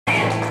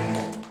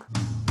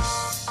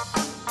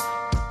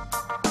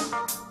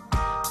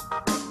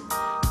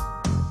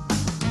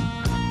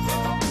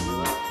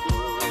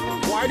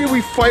do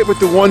we fight with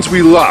the ones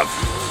we love?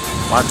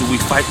 Why do we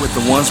fight with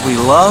the ones we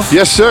love?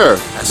 Yes, sir.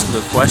 That's a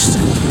good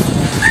question.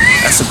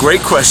 That's a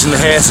great question to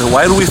answer.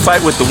 Why do we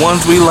fight with the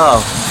ones we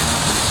love?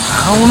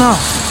 I don't know.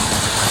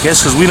 I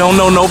guess because we don't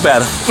know no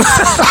better.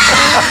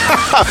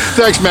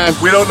 Thanks, man.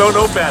 We don't know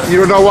no better. You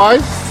don't know why?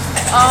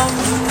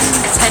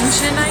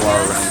 Tension, I Or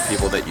guess. around the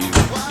people that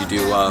you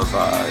do love,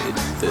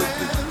 the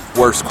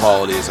worst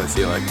qualities I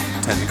feel like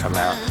tend to come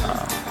out.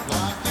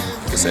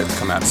 Like I said,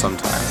 come out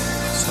sometime.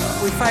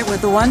 So. We fight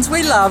with the ones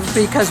we love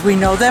because we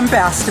know them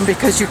best and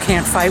because you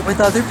can't fight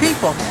with other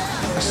people.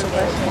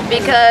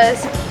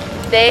 Because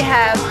they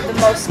have the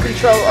most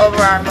control over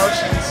our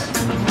emotions.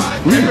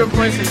 Different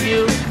points of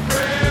view.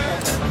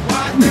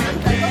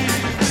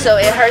 So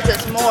it hurts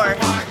us more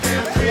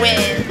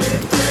when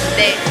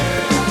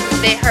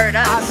they hurt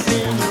us,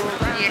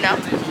 you know?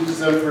 He uses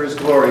them for his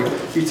glory.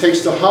 He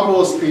takes the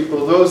humblest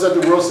people, those that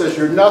the world says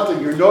you're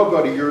nothing, you're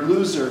nobody, you're a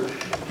loser.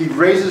 He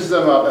raises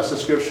them up, as the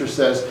scripture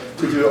says,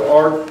 to do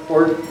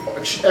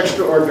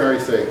extraordinary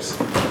things.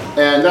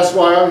 And that's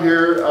why I'm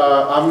here.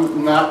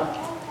 I'm not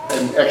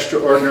an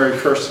extraordinary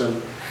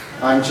person.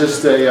 I'm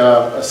just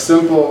a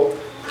simple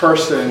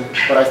person,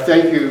 but I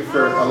thank you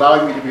for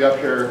allowing me to be up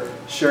here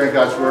sharing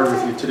God's word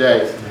with you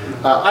today.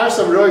 I have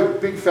some really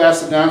big,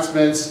 fast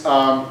announcements.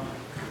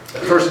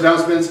 First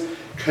announcements,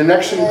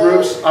 connection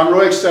groups. I'm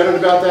really excited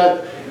about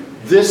that.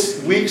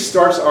 This week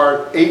starts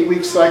our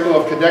 8-week cycle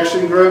of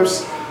connection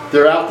groups.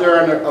 They're out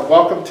there on a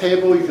welcome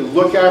table. You can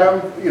look at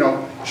them,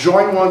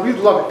 join one. We'd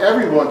love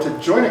everyone to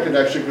join a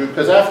connection group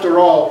because after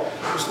all,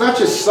 it's not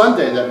just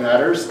Sunday that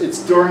matters. It's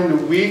during the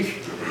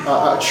week,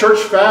 a church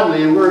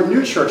family, and we're a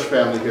new church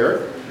family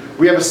here.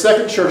 We have a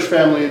second church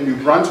family in New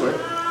Brunswick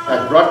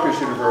at Rutgers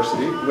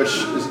University, which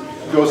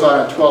goes on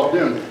at 12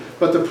 noon.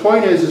 But the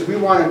point is we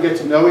want to get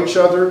to know each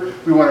other.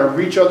 We want to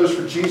reach others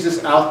for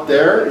Jesus out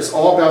there. It's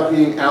all about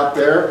being out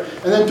there.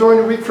 And then during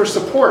the week for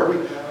support.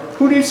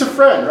 Who needs a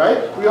friend,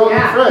 right? We all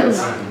need friends,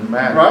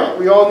 right?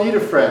 We all need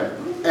a friend.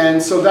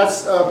 And so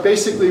that's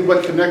basically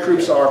what Connect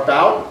Groups are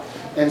about.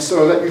 And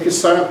so that you can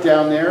sign up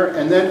down there.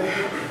 And then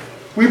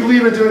we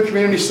believe in doing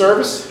community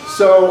service.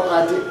 So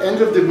at the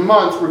end of the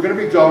month, we're going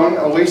to be going,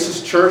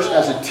 Oasis Church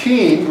as a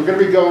team, we're going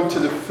to be going to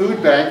the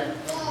food bank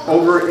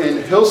over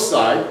in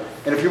Hillside.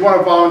 And if you want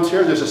to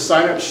volunteer, there's a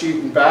sign-up sheet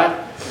in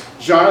back.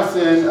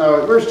 Jonathan,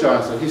 where's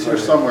Jonathan? He's here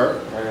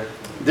somewhere.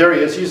 There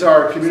he is. He's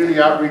our community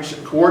outreach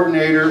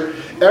coordinator.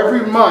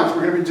 Every month,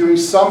 we're going to be doing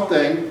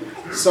something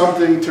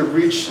to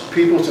reach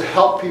people, to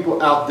help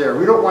people out there.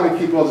 We don't want to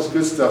keep all this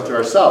good stuff to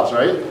ourselves,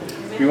 right?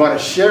 We want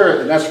to share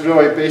it, and that's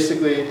really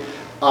basically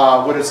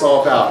what it's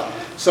all about.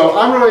 So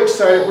I'm really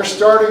excited. We're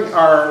starting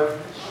our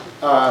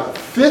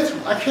fifth,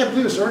 I can't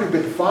believe it's already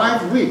been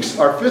 5 weeks,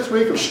 our 5th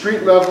week of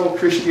street level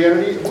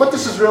Christianity. What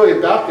this is really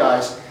about,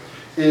 guys,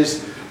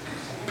 is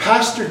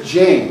Pastor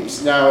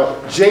James. Now,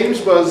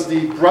 James was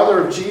the brother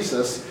of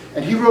Jesus,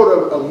 and he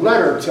wrote a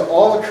letter to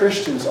all the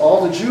Christians,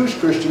 all the Jewish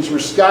Christians who were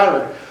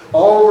scattered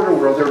all over the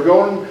world. They were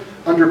going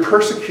under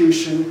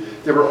persecution.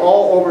 They were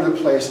all over the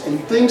place,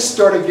 and things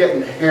started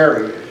getting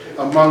hairy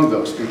among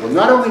those people.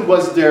 Not only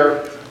was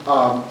there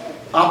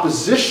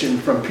opposition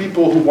from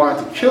people who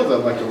wanted to kill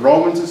them, like the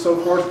Romans and so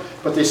forth,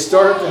 but they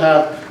started to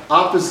have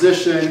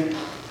opposition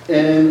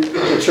in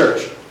the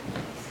church.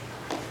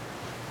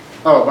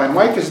 Oh, my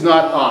mic is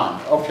not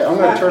on. Okay, I'm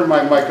going to turn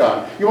my mic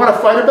on. You want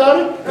to fight about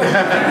it?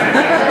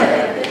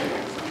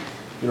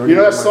 You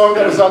know that song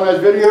that was on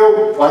that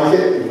video? Why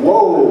can't,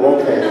 whoa,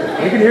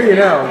 okay. We can hear you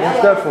now,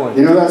 most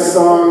definitely. You know that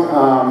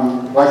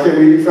song, Why Can't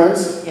We Be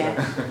Friends? Yeah.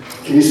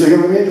 Can you sing it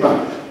with me? Come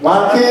on.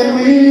 Why can't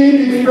we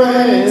be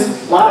friends?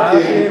 Why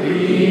can't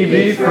we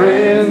be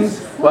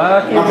friends?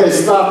 Okay,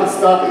 stop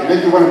it. You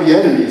make me want to be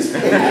enemies.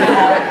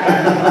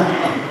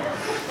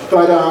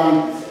 But,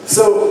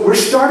 so we're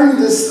starting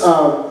this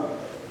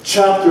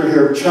chapter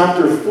here,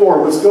 chapter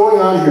 4. What's going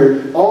on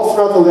here, all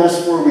throughout the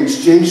last 4 weeks,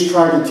 James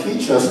tried to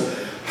teach us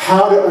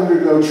how to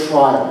undergo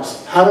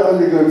trials, how to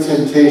undergo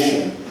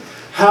temptation,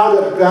 how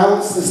to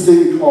balance this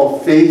thing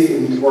called faith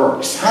and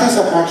works. How does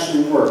that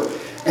actually work?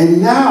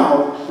 And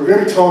now we're going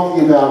to be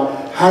talking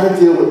about how to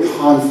deal with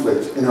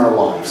conflict in our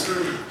lives.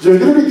 There's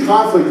going to be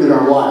conflict in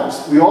our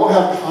lives. We all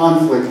have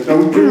conflict.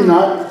 Don't you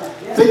not?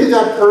 Think of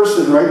that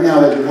person right now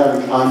that you're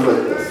having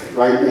conflict with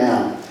right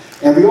now.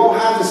 And we all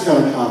have this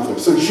kind of conflict.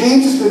 So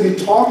James is going to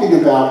be talking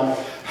about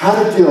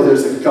how to deal.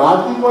 There's a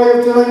godly way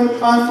of dealing with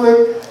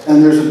conflict,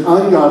 and there's an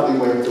ungodly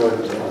way of dealing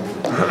with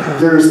conflict.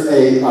 There's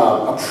a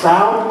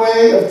proud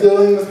way of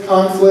dealing with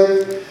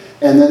conflict,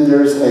 and then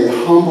there's a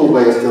humble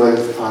way of dealing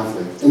with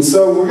conflict. And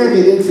so we're going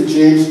to get into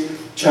James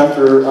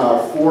chapter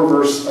 4,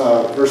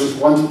 verses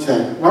 1 to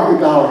 10. Why don't we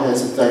bow our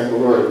heads and thank the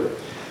Lord?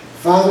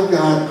 Father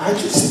God, I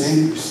just thank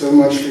you so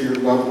much for your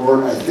love,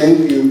 Lord. I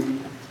thank you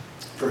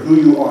for who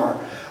you are.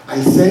 I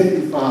thank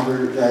you,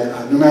 Father,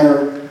 that no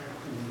matter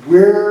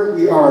where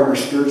we are in our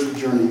spiritual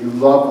journey, you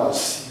love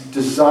us, you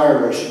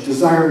desire us, you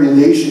desire a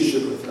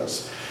relationship with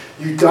us.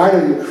 You died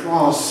on the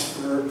cross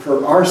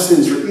for our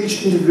sins, for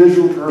each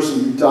individual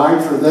person. You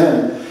died for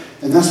them.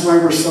 And that's why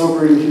we're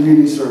celebrating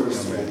community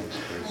service today.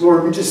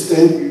 Lord, we just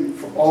thank you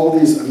for all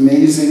these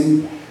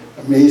amazing,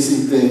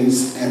 amazing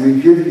things, and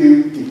we give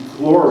you the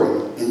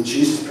glory in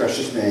Jesus'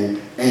 precious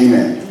name.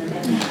 Amen.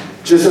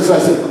 Just as I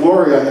said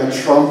glory, I had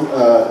Trump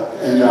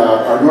and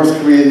our North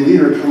Korean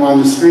leader come on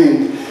the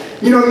screen.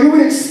 You know, you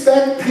would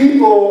expect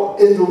people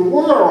in the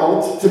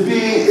world to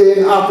be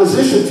in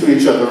opposition to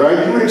each other,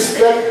 right? You would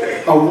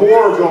expect a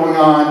war going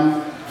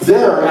on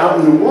there out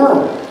in the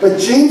world. But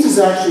James is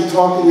actually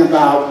talking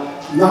about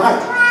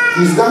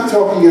he's not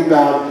talking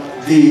about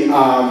the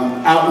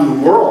out in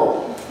the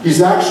world.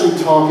 He's actually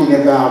talking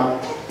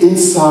about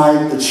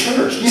inside the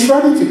church. He's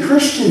writing to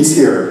Christians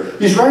here.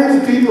 He's writing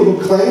to people who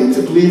claim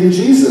to believe in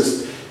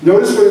Jesus.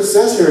 Notice what it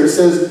says here. It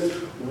says,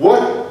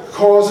 what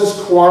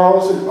causes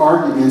quarrels and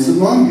arguments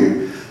among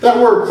you? That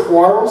word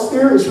quarrels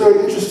there is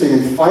really interesting.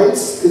 In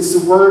fights, it's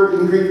the word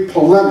in Greek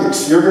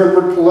polemics. You ever heard the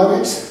word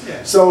polemics?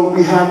 Yeah. So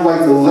we have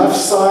like the left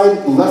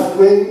side, the left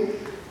wing,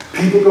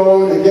 people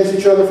going against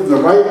each other from the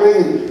right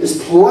wing.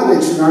 It's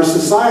polemics in our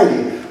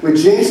society. What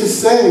James is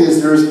saying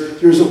is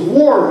there's a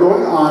war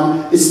going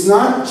on. It's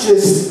not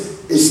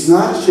just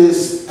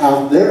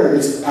out there.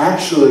 It's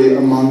actually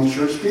among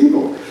church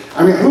people.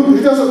 I mean, who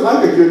doesn't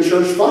like a good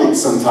church fight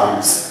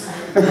sometimes,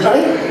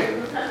 right?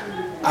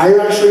 I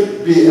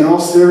actually, in all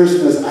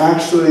seriousness, I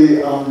actually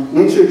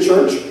went to a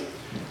church,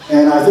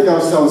 and I think I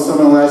was telling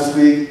someone last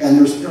week,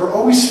 and they were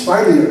always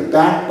fighting. They were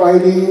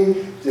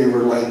backbiting. They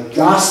were like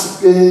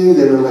gossiping.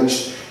 They were like,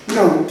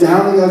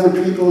 downing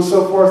other people and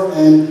so forth.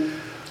 And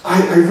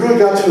I really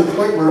got to the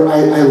point where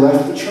I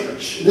left the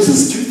church. This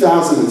is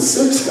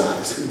 2006,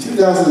 guys. In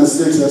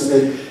 2006, I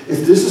said,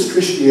 if this is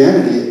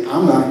Christianity,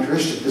 I'm not a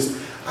Christian,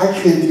 because I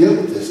can't deal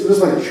with this. It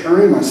was like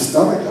turning my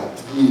stomach up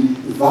to be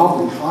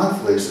involved in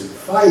conflicts and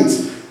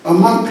fights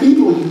among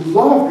people you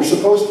love. You're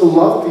supposed to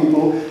love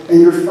people, and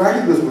you're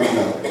fighting with one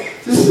another.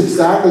 This is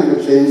exactly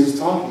what James is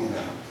talking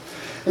about.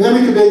 And then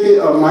we can make it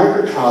a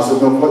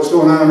microcosm of what's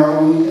going on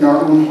in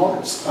our own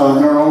hearts, in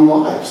our own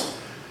lives.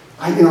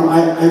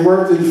 I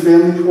worked in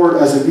family court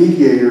as a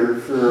mediator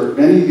for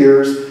many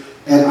years,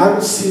 and I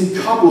would see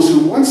couples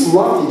who once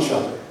loved each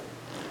other.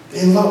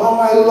 They love,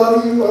 I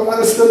love you, I want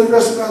to spend the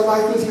rest of my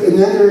life with you. And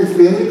then they're in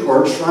family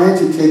court trying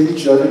to take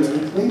each other to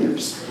the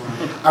cleaners.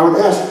 I would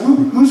ask,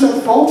 who's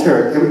at fault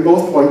here? They would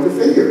both point the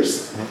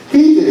fingers.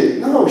 He did it.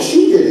 No,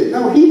 she did it.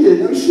 No, he did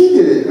it. No, she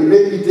did it. It would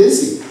make me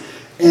dizzy.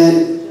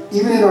 And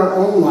even in our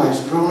own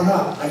lives growing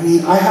up, I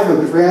mean, I have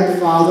a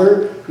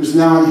grandfather who's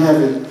now in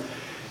heaven.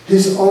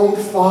 His own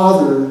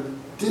father,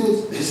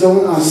 his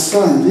own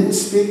son didn't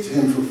speak to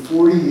him for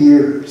 40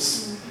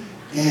 years.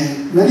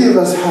 And many of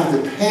us have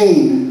the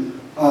pain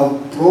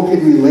of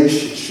broken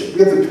relationship.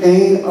 We have the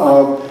pain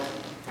of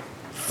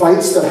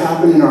fights that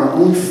happen in our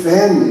own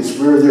families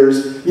where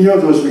there's,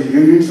 those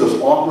reunions,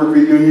 those awkward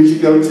reunions you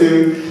go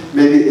to.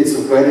 Maybe it's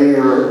a wedding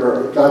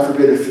or God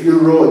forbid, a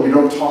funeral, and you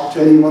don't talk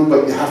to anyone,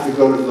 but you have to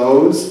go to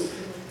those.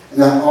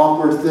 And that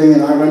awkward thing.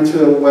 And I went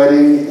to a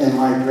wedding, and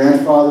my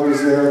grandfather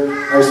was there.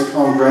 I used to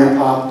call him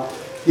Grandpa.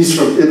 He's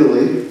from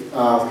Italy.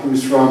 He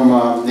was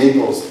from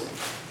Naples.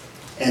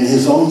 And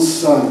his own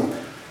son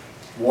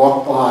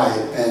walked by,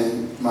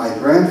 and my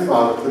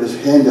grandfather put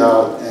his hand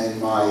out,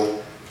 and my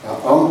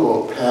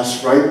uncle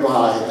passed right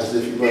by as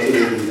if he wasn't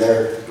even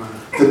there.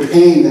 The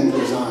pain that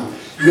goes on.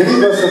 Many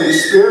of us have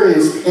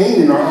experienced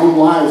pain in our own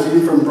lives,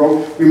 even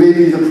from we may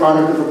be the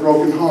product of a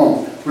broken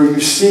home, where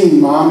you've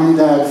seen mom and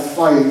dad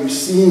fight, you've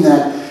seen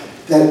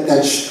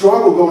that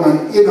struggle going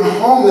on in a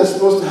home that's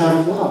supposed to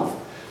have love.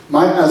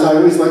 As I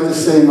always like to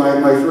say,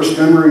 my first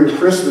memory of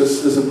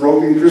Christmas is a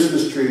broken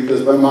Christmas tree,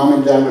 because my mom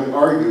and dad would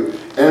argue.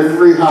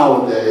 Every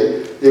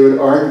holiday, they would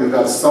argue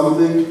about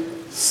something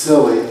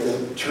silly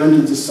that turned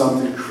into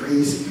something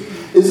crazy.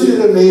 Isn't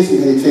it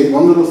amazing how you take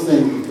one little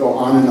thing and go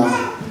on and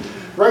on?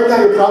 Right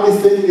now, you're probably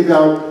thinking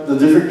about the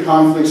different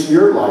conflicts in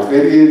your life.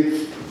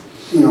 Maybe,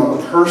 a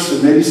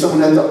person, maybe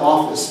someone at the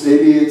office,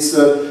 maybe it's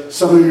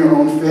someone in your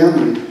own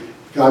family,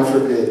 God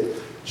forbid.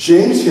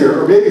 James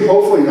here, or maybe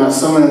hopefully not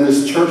someone in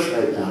this church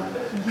right now.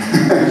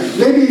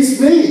 Maybe it's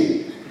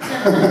me.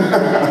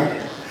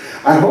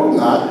 I hope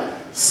not.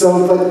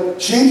 But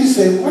James is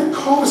saying, what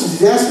causes?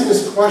 He's asking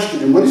this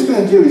question, and what he's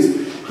going to do is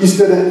he's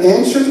going to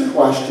answer the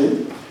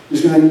question,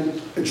 he's going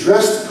to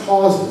address the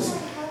causes,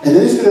 and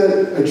then he's going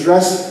to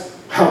address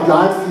how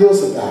God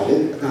feels about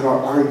it, about our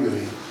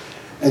arguing.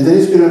 And then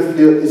he's going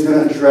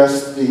to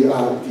address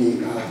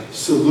the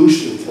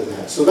solution to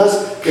that. So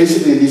that's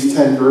basically these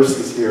 10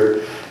 verses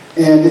here.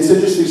 And it's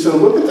interesting. So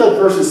look at that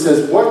verse that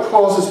says, what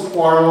causes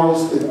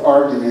quarrels and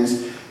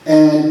arguments?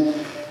 And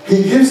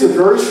he gives a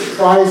very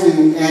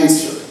surprising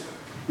answer.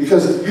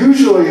 Because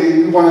usually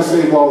you want to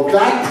say, well,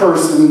 that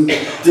person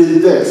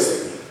did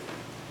this.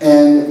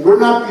 And we're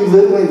not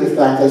belittling the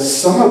fact that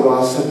some of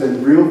us have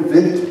been real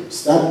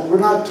victims. We're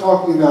not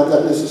talking about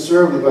that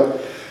necessarily,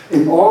 but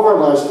in all of our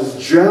lives, as a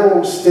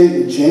general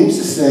statement, James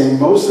is saying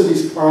most of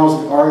these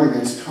quarrels and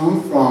arguments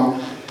come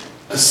from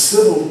a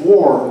civil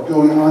war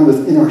going on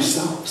within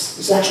ourselves.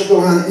 It's actually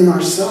going on in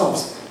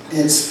ourselves.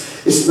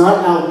 It's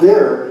not out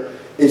there.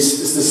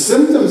 It's the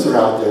symptoms are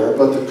out there,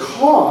 but the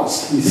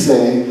cause, he's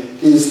saying,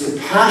 is the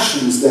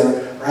passions that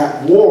are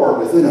at war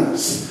within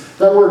us.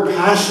 That word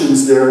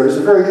passions there is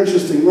a very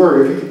interesting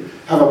word. If you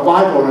have a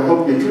Bible, and I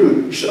hope you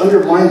do, you should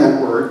underline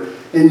that word.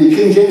 In the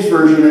King James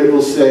Version, it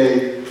will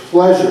say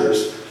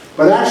pleasures,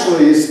 but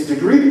actually it's the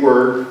Greek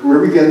word where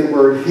we get the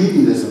word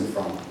hedonism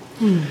from.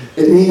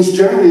 It means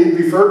generally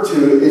referred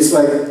to, it's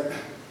like,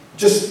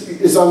 just,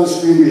 it's on the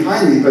screen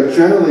behind me, but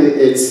generally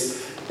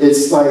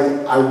it's like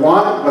I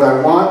want what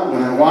I want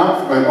when I want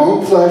for my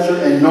own pleasure,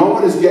 and no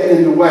one is getting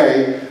in the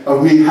way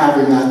of me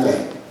having that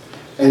thing.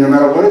 And no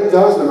matter what it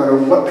does, no matter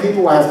what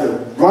people I have to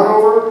run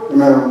over, no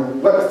matter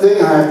what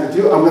thing I have to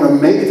do, I'm going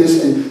to make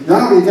this. And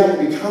not only that,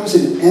 it becomes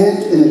an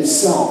end in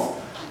itself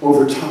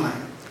over time.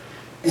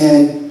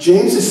 And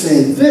James is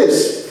saying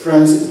this,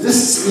 friends,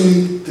 this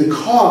is the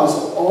cause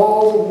of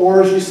all the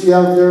wars you see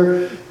out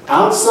there,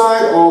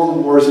 outside, all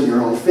the wars in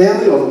your own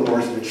family, all the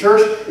wars in the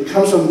church. It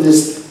comes from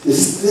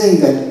this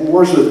thing that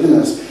wars within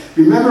us.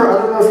 Remember, I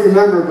don't know if you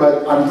remember,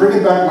 but I'm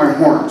bringing back my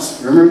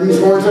horns. Remember these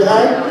horns I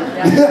had?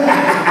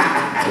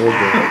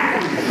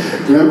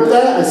 Remember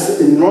that?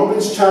 In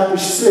Romans chapter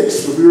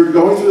 6, when we were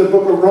going through the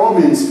book of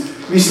Romans,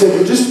 we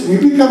said, when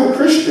you become a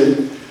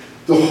Christian,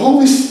 the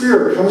Holy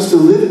Spirit comes to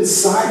live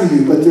inside of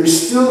you, but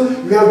there's still,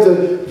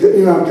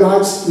 you have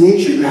God's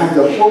nature. You have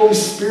the Holy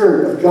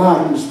Spirit of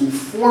God who's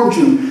reformed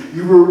you.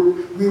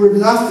 We were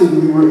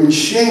nothing. We were in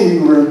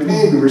shame. We were in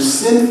pain. We were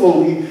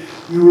sinful.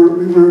 We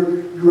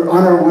were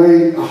on our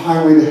way, a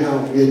highway to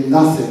hell. We had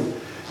nothing.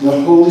 And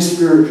the Holy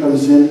Spirit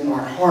comes in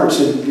our hearts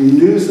and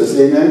renews us.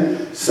 Amen?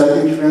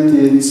 2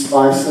 Corinthians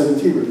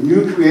 5:17. We're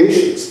new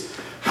creations.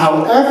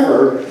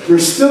 However,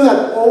 there's still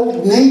that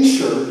old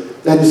nature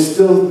that is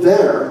still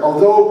there.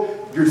 Although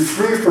you're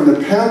free from the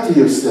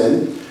penalty of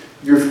sin,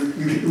 you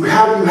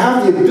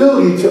have the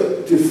ability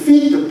to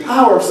defeat the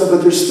power of sin,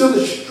 but there's still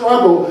a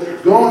struggle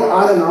going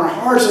on in our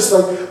hearts. It's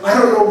like, I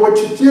don't know what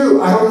to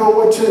do. I don't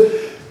know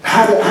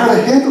how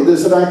to handle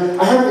this. And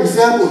I have an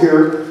example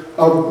here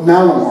of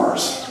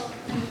Mallomars.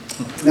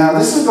 Now,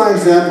 this is my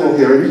example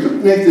here. You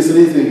could make this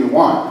anything you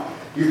want.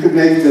 You could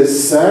make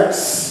this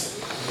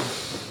sex.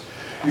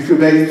 You could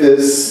make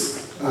this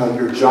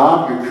your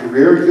job, your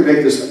career. You could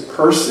make this a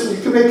person.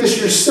 You could make this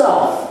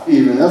yourself,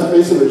 even. That's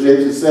basically what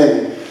James is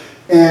saying.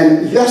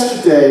 And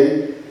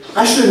yesterday,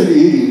 I shouldn't be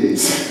eating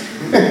these.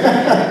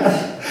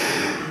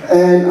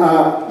 And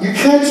you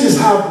can't just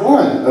have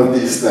one of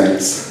these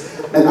things.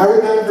 And I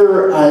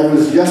remember I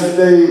was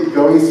yesterday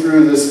going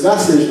through this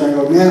message, and I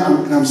go,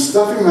 man, I'm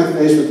stuffing my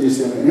face with these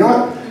things. And you know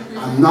what?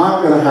 I'm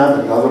not going to have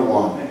another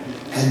one.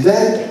 And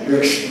then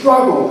the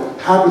struggle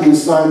happened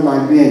inside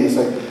my being. It's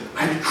like,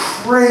 I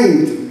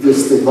craved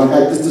this thing. I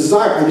had this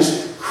desire. I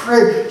just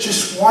craved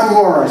just one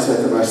more, I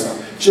said to myself.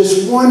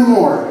 Just one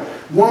more.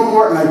 One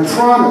more, and I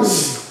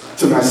promised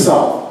to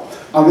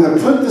myself, I'm going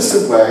to put this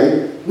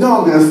away.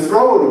 No, I'm going to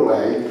throw it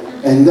away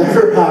and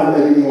never have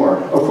any more.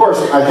 Of course,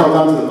 I held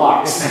on to the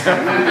box.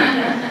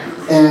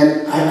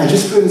 And I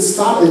just couldn't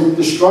stop, and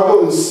the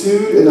struggle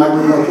ensued, and I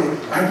was like,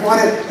 I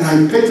want it, and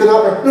I picked it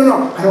up.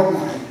 No, I don't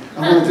want it. I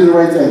want to do the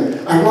right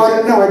thing. I want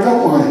it. No, I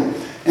don't want it.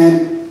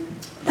 And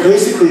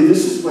basically,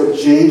 this is what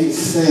James is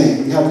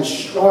saying. We have this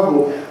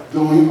struggle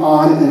going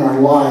on in our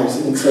lives,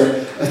 and it's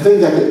a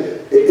thing that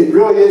it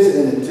really is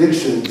an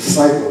addiction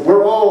cycle.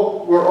 We're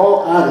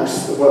all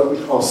addicts to what we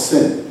call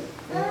sin.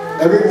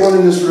 Everyone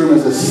in this room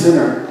is a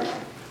sinner.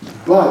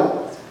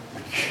 But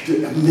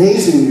the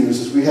amazing news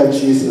is we have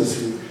Jesus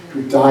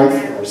who died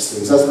for our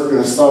sins. That's what we're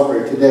going to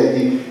celebrate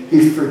today.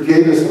 He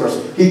forgave us of our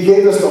sins. He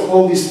gave us the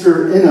Holy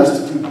Spirit in us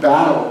to do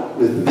battle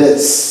with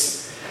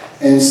this.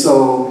 And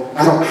so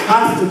I don't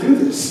have to do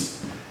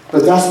this.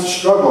 But that's the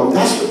struggle. And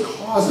that's what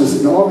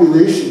causes in all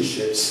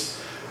relationships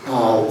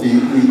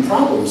the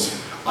problems.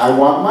 I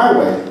want my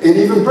way. And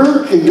even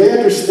Burger King, they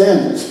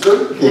understand this.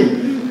 Burger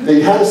King,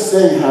 they had a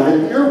saying, have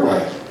it your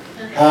way.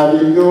 Have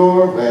it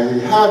your way,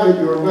 have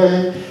it your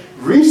way.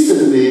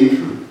 Recently,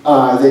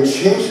 they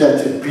changed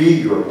that to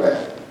be your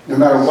way. No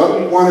matter what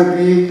you want to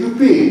be, you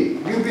be.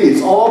 You be.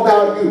 It's all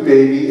about you,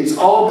 baby. It's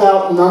all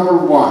about number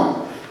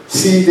one.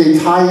 See, they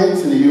tie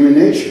into the human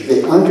nature.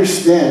 They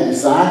understand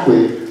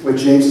exactly what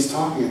James is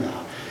talking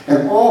about.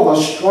 And all of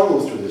us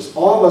struggle through this.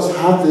 All of us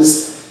have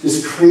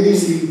this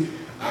crazy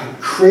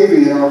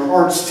craving in our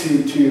hearts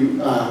to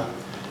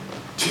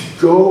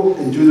go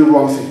and do the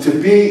wrong thing,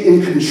 to be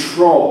in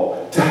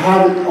control, to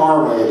have it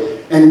our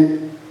way.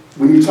 And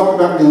when you talk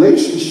about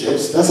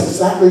relationships, that's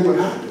exactly what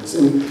happens.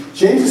 And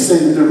James is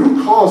saying that the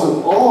root cause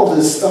of all of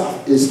this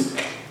stuff is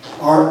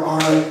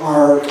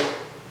our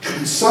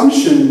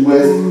consumption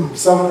with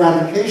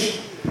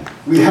self-gratification.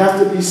 We have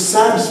to be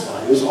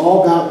satisfied. It's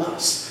all about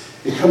us.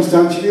 It comes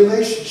down to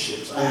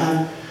relationships.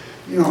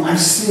 I've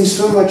seen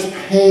so much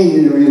pain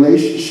in a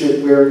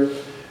relationship where,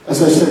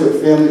 as I said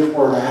with family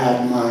court, I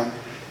had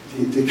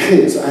the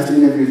kids. I have to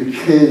interview the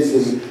kids,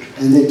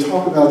 and they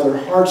talk about their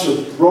hearts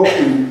are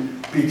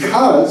broken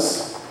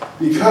because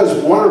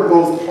one or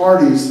both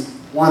parties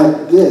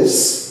wanted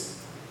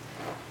this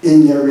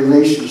in their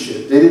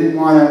relationship. They didn't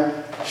want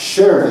to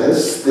share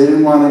this. They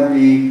didn't want to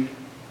be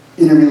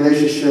in a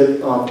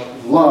relationship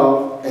of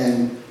love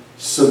and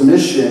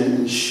submission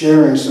and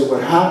sharing. So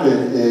what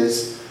happened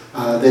is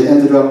they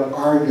ended up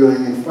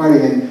arguing and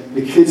fighting. And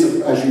the kids,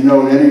 as you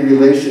know, in any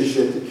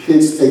relationship, the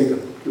kids take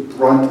the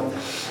brunt of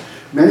it.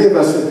 Many of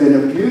us have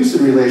been abused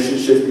in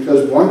relationships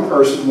because one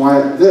person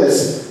wanted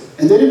this,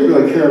 and they didn't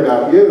really care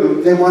about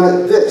you. They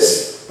wanted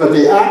this, but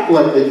they act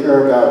like they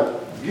care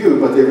about you,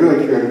 but they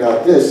really cared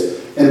about this.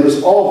 And it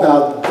was all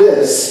about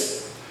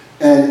this.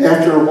 And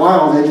after a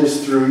while, they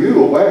just threw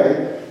you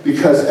away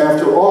because,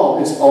 after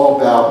all, it's all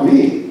about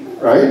me,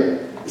 right?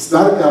 It's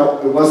not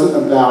about, it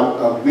wasn't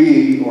about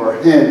we or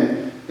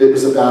him. It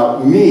was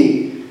about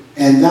me.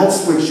 And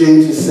that's what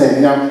James is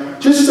saying. Now,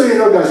 just so you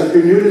know, guys, if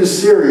you're new to the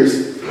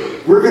series,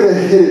 we're going to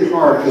hit it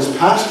hard because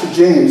Pastor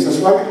James, that's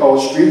why we call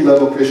it street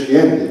level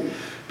Christianity.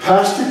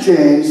 Pastor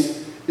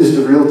James is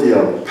the real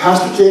deal.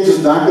 Pastor James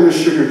is not going to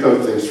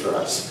sugarcoat things for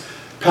us.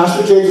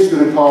 Pastor James is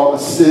going to call a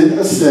sin,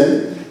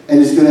 and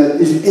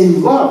he's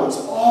in love. It's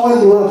all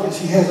in love because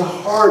he has a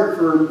heart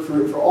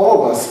for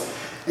all of us.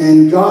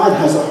 And God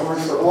has a heart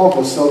for all of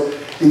us. So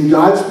in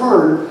God's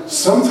Word,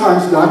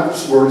 sometimes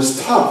God's Word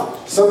is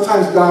tough.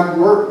 Sometimes God's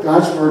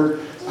Word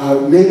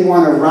may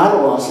want to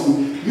rattle us.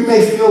 And you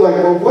may feel like,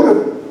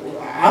 well,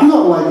 I'm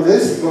not like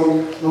this. Well,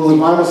 the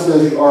Bible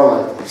says you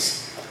are like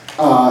this.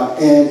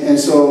 And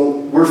so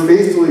we're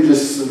faithfully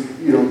just,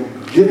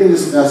 giving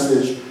this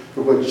message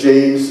for what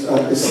James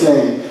is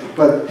saying.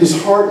 But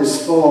his heart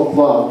is full of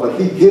love. But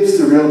he gives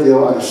the real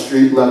deal on a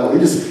street level. He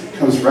just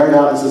comes right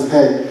out and says,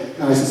 hey,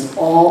 guys, it's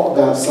all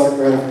about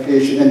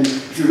self-gratification. And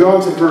if you go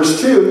into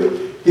verse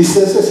 2, he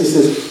says this. He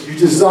says, you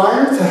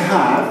desire to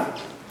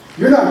have.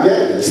 You're not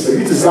getting this, but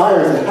you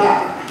desire to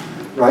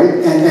have. Right?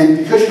 And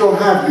because you don't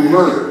have, you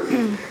murder.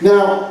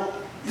 Now,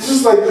 this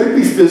is could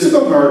be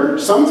physical murder.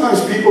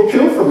 Sometimes people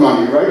kill for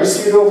money, right? You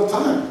see it all the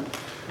time.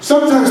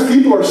 Sometimes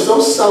people are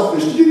so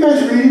selfish. Did you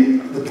guys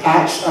read the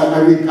Patch? I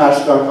read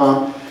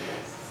Patch.com.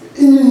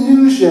 In the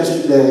news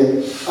yesterday,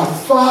 a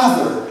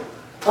father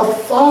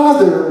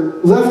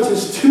left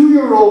his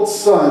 2-year-old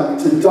son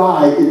to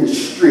die in the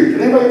street.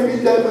 Can anybody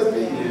read that with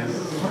me?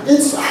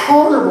 It's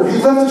horrible. He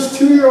left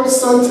his 2-year-old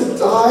son to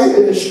die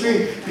in the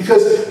street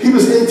because he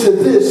was into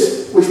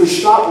this, which was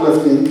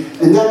shoplifting,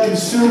 and that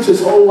consumed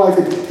his whole life.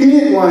 And he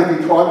didn't want to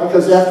be caught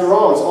because, after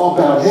all, it's all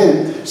about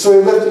him. So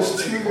he left his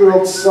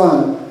 2-year-old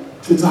son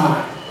to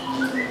die.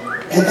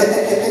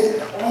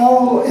 And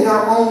all in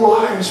our own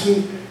lives,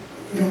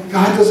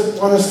 God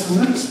doesn't want us to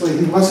live this way.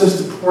 He wants us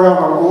to pour out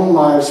our own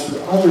lives for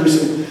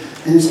others,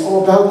 and it's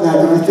all about that.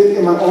 And I think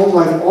in my own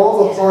life,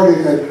 all the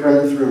heartache I've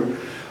gone through,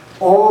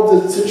 all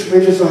the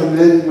situations I've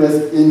been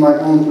with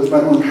with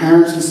my own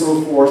parents and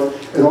so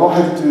forth, it all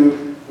had to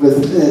do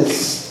with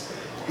this.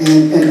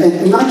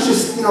 And not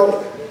just,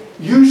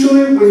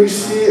 usually when you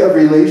see a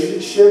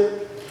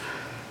relationship,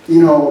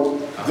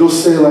 they'll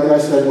say, like I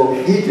said, well,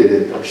 he did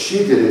it or she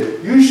did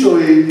it.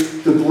 Usually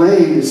the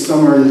blame is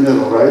somewhere in the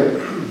middle,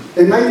 right?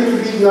 It might even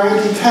be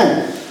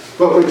 90-10.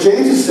 But what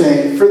James is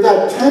saying, for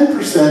that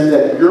 10%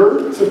 that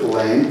you're to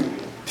blame,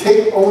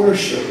 take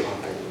ownership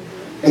of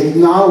it.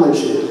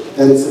 Acknowledge it,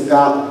 that it's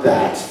about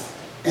that,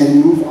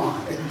 and move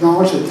on.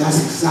 Acknowledge that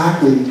that's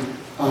exactly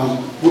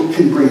what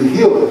can bring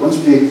healing. Once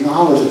we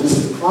acknowledge that this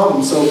is the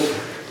problem. So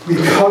we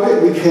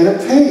covet, we can't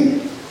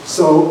obtain.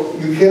 So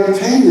you can't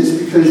obtain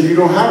this because you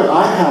don't have it.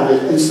 I have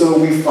it. And so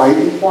we fight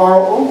and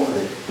quarrel over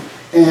it.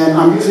 And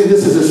I'm using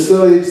this as a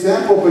silly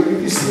example, but you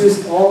can see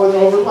this all in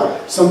over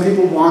life. Some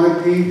people want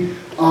to be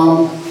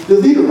the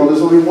leader. Well,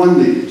 there's only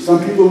one leader.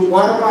 Some people,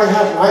 why am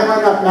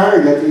I not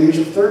married at the age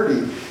of 30?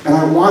 And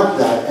I want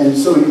that. And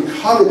so you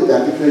covet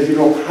that because you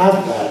don't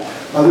have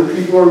that. Other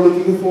people are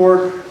looking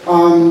for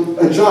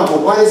a job.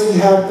 Well, why does he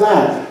have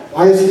that?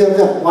 Why does he have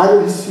that? Why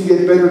does he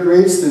get better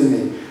grades than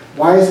me?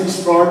 Why is he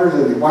smarter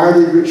than me? Why are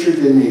they richer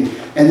than me?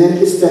 And then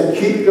it's that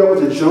keeping up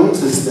with the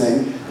Joneses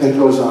thing that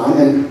goes on.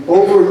 And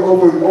over and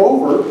over and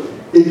over,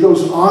 it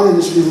goes on in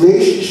this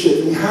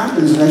relationship. It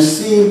happens. And I've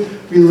seen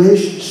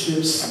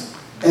relationships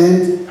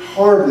end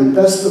horribly.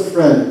 Best of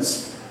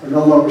friends are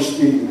no longer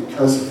speaking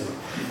because of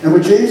it. And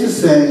what James is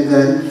saying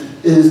then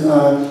is,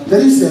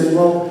 then he says,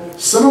 well,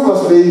 some of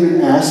us may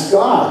even ask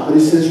God. But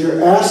he says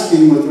you're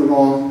asking with the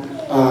wrong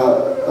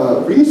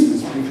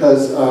reasons.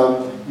 Because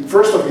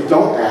first off, you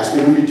don't ask.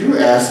 And when you do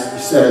ask, he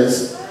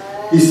says,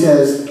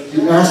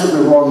 you ask with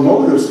the wrong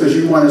motives because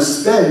you want to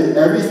spend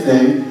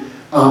everything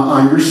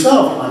on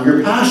yourself, on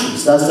your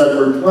passions. That's that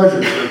word pleasure,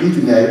 or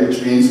hedone,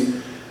 which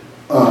means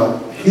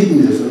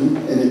hedonism,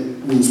 and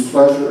it means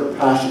pleasure or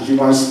passions. You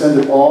want to spend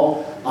it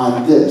all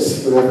on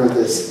this, whatever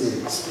this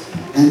is.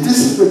 And this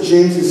is what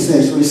James is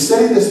saying. So he's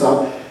setting this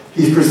up.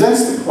 He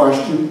presents the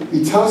question.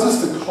 He tells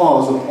us the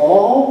cause of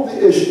all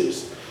the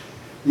issues.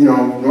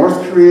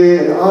 North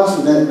Korea and us,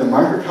 and then the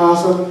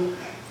microcosm,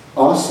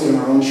 us and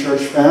our own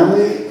church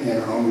family,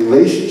 and our own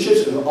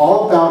relationships, and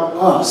all about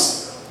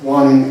us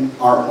wanting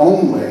our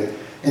own way.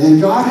 And then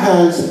God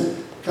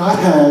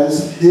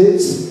has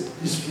his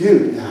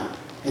view now.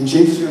 And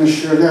James is going to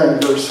share that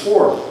in verse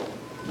 4.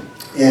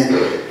 And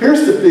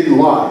here's the big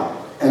lie.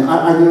 And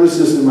I noticed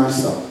this in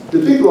myself. The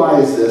big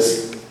lie is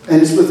this,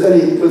 and it's with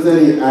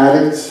any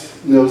addict,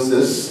 knows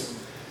this,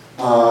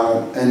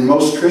 and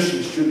most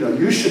Christians should know,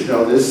 you should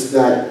know this,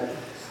 that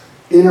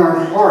in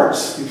our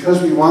hearts,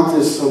 because we want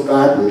this so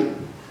badly,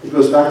 it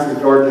goes back to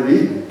the Garden of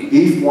Eden.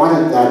 Eve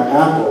wanted that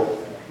apple,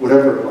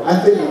 whatever. I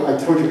think I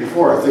told you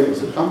before, I think it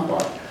was a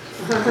kumquat.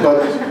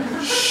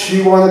 But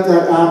she wanted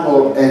that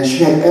apple, and she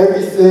had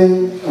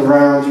everything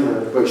around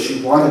her, but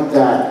she wanted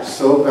that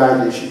so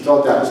badly. She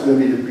thought that was going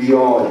to be the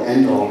be-all and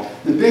end-all.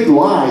 The big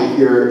lie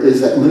here is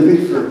that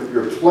living for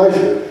your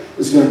pleasure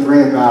is going to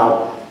bring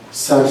about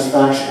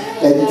satisfaction.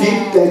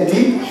 That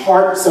deep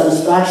heart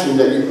satisfaction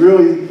that you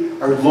really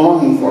are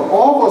longing for.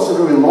 All of us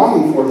are really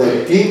longing for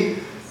that deep,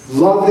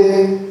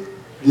 loving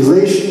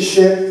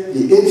relationship,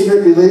 the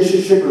intimate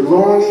relationship. We're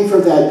longing for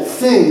that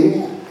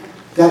thing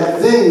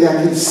that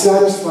can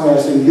satisfy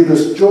us and give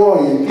us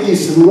joy and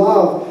peace and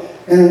love.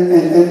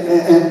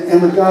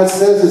 And what God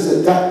says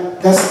is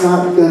that's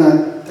not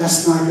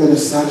gonna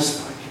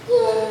satisfy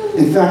you.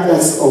 In fact,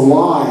 that's a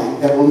lie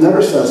that will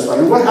never satisfy.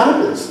 And what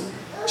happens?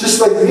 Just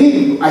like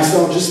me, I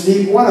just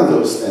need one of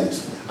those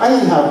things. I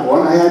didn't have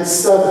one, I had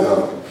 7 of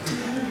them.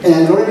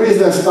 And the only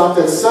reason I stopped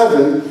at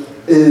 7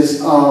 is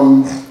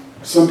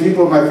some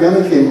people in my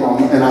family came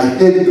home and I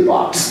hid the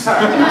box.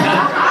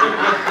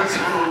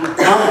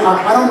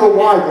 I don't know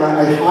why, but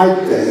I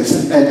hide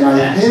things, and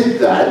I hid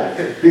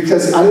that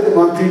because I didn't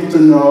want people to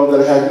know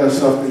that I had no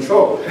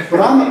self-control. But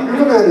you're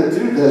looking at a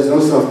dude that has no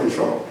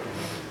self-control,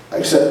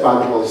 except by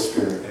the Holy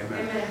Spirit.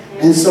 Amen.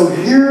 And so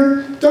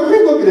here, don't be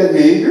looking at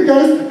me. You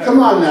guys, come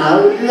on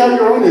now. You have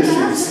your own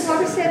issues.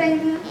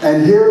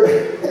 And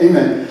here,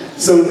 amen.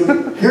 So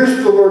here's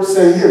what the Lord's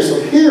saying here. So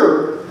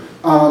here,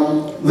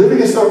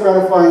 living a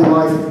self-gratifying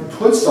life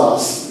puts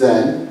us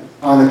then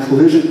on a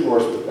collision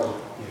course with God.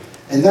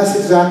 And that's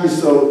exactly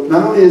so.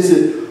 Not only is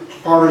it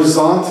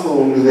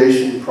horizontal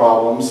relation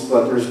problems,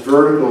 but there's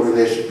vertical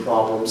relation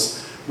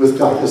problems with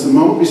God. Because the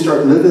moment we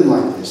start living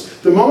like this,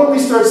 the moment we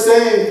start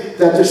saying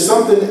that there's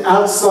something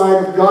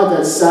outside of God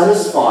that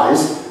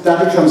satisfies,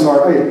 that becomes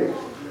our idol.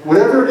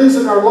 Whatever it is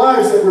in our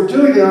lives that we're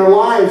doing in our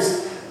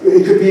lives,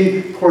 it could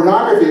be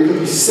pornography, it could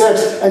be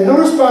sex. And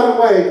notice, by the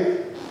way,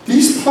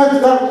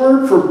 that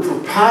word for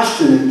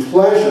passion and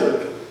pleasure,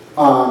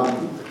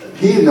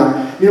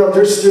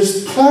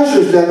 there's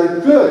pleasures that are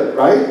good,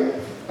 right?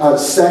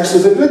 Sex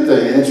is a good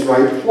thing in its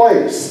right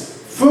place.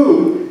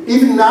 Food,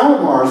 even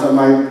Malamars, I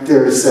might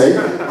dare to say,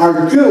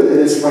 are good in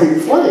its right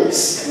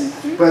place.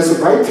 But it's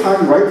the right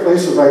time, the right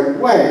place, the right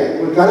way.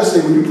 What God is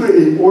saying, when you put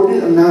an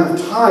inordinate amount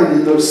of time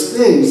in those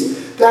things,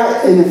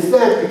 that in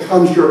effect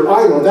becomes your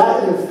idol.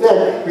 That in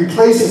effect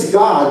replaces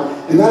God.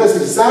 And that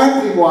is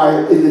exactly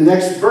why in the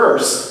next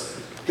verse,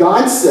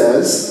 God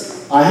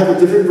says, I have a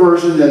different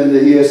version than the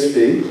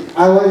ESV.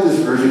 I like this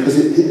version because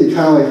it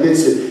kind of like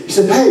hits it. He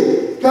said,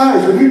 hey,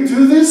 guys, when you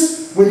do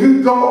this, when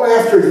you go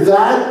after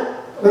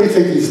that, let me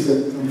take these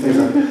things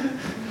out.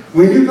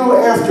 When you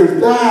go after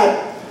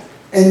that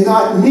and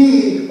not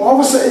me, all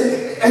of a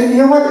sudden, and you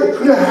know what? It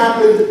could have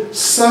happened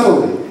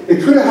subtly.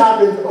 It could have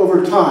happened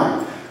over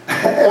time.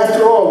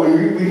 After all,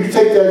 when you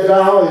take that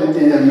vow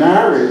in a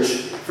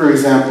marriage, for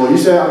example, you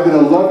say, I'm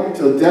going to love you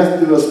till death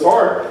do us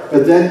part.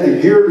 But then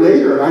a year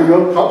later, and I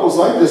know couples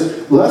like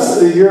this, less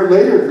than a year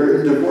later,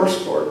 they're in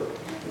divorce court.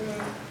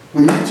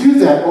 When you do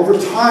that, over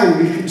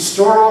time, you can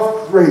start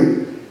off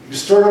great. You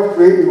start off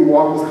great in your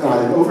walk with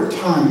God. And over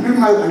time,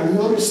 I've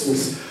noticed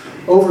this,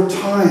 over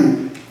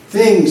time,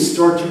 things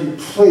start to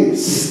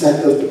replace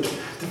that the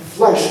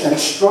flesh, that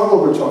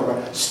struggle we're talking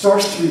about,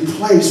 starts to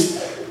replace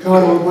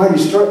God Almighty.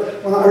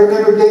 When I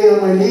remember getting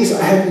on my knees,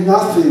 I had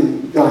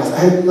nothing, guys. I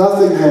had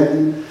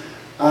nothing.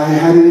 I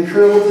had an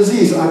incurable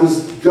disease. I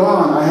was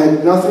gone. I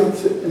had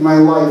nothing in my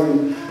life.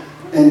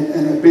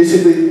 And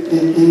basically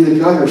in the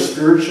gutter,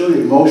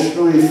 spiritually,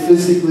 emotionally,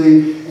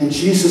 physically. And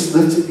Jesus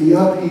lifted me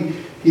up.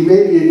 He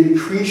made me a new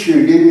creature.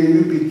 He gave me a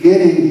new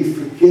beginning. He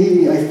forgave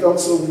me. I felt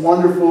so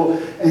wonderful.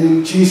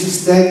 And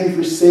Jesus, thank you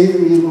for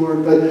saving me,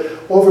 Lord. But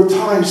over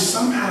time,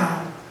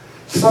 somehow,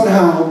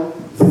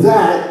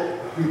 that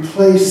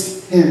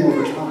replaced him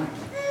over time.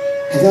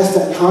 And that's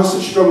that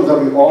constant struggle that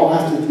we all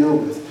have to deal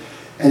with.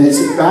 And it's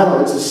a battle.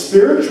 It's a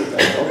spiritual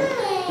battle.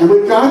 And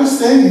what God is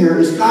saying here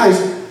is, guys,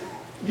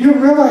 you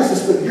don't realize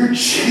this, but you're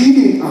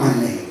cheating on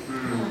me.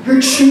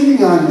 You're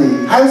cheating on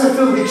me. How does it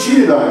feel to be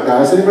cheated on,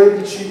 guys?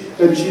 Anybody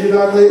been cheated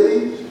on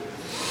lately?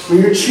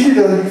 When you're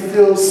cheated on, you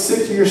feel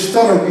sick to your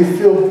stomach. You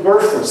feel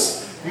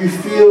worthless. You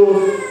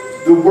feel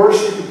the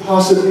worst you could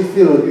possibly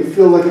feel. You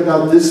feel like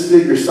about this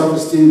big, your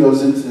self-esteem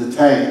goes into the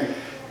tank.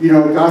 You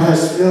know, God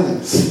has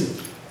feelings.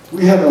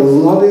 We have a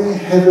loving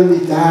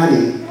heavenly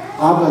daddy,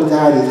 Abba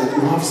Daddy, that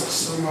loves us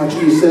so much.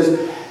 And he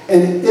says,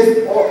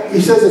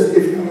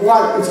 if you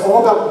want, it's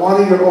all about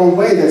wanting your own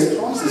way that's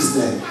caused this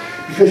thing.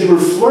 Because you were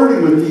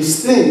flirting with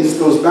these things,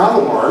 those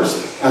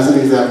Malamars, as an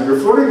example.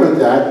 You're flirting with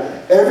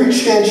that. Every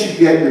chance you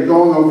get, you're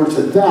going over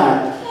to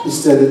that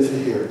instead of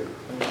to here.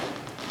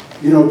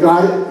 You know,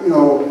 God,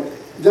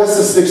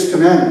 that's the 6th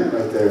commandment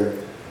right there.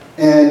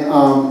 And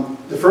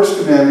the first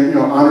commandment,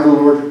 honor the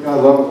Lord your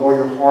God, love with all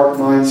your heart,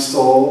 mind,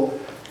 soul.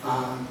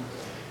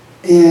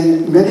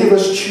 And many of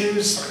us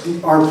choose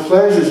our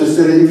pleasures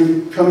instead of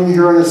even coming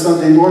here on a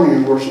Sunday morning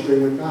and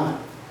worshiping with God.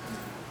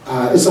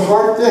 It's a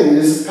hard thing.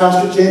 This is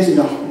Pastor James in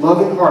a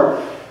loving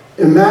heart.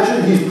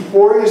 Imagine he's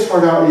pouring his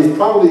heart out. He's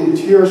probably in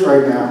tears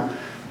right now.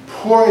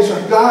 Pouring his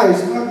heart.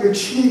 Guys, look, you're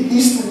cheating.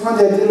 He's the one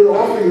that did it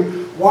all for you.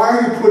 Why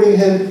are you putting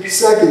him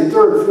second,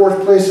 third,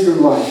 fourth place in your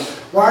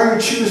life? Why are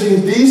you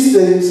choosing these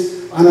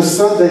things on a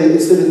Sunday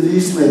instead of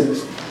these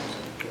things?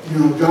 You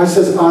know, God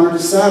says honor the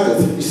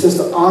Sabbath. He says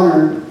to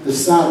honor the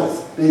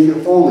Sabbath. Make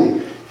it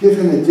holy. Give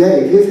him a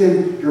day. Give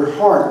him your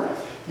heart.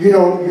 You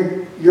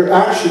know, your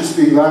actions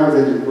speak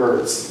louder than your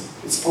words.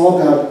 It's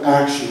all about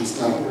actions,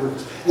 not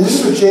words. And this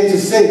is what James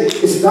is saying.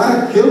 It's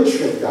not a guilt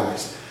trip,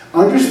 guys.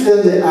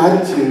 Understand the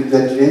attitude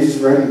that James is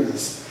writing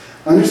this.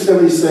 Understand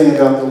what he's saying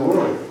about the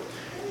Lord.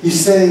 He's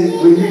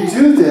saying when you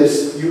do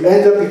this, you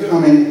end up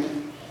becoming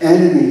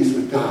enemies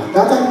with God.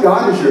 Not that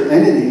God is your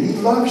enemy. He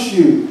loves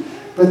you.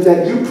 But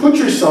that you put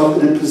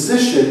yourself in a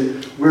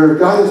position where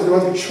God has no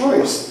other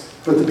choice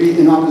but to be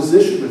in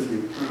opposition with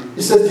you.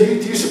 He says, do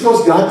you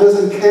suppose God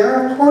doesn't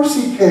care? Of course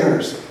he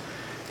cares.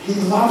 He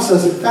loves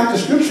us. In fact, the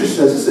scripture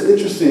says, this is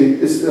interesting,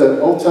 it's an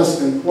Old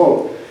Testament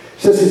quote. It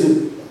says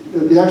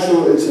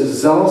it's a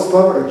zealous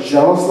lover, a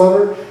jealous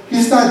lover.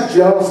 He's not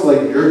jealous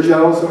like you're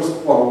jealous.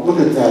 Well, look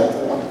at that.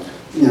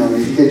 You know,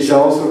 you get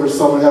jealous over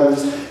someone having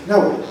this.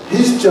 No,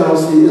 his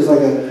jealousy is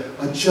like a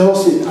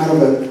jealousy out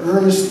of an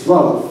earnest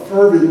love,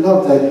 fervent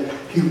love that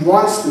he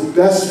wants the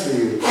best for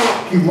you.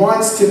 He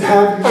wants to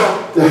have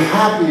you the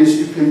happiest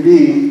you can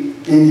be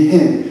in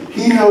him.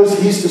 He knows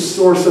he's the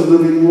source of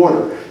living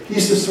water.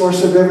 He's the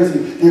source of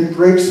everything. And it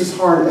breaks his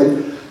heart.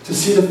 And to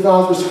see the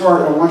Father's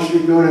heart, I want you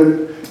to go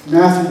to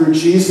Matthew where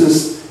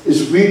Jesus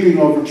is weeping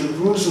over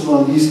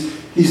Jerusalem.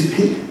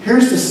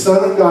 Here's the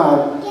Son of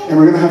God, and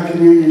we're going to have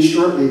communion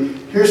shortly.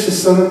 Here's the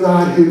Son of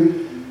God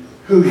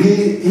who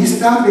he's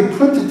about to be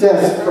put to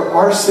death for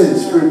our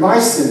sins, for my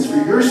sins, for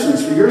your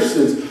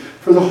sins,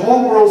 for the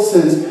whole world's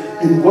sins.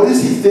 And what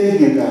is he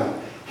thinking about?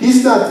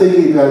 He's not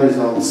thinking about his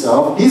own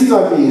self. He's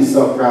not being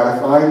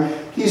self-gratified.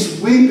 He's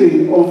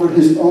weeping over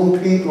his own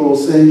people,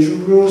 saying,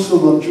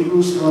 Jerusalem,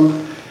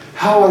 Jerusalem,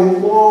 how I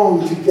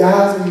long to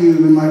gather you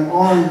in my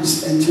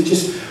arms and to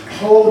just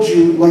hold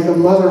you like a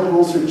mother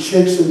holds her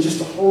chicks and just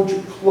to hold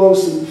you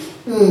close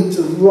and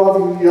to love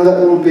you. You know that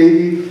little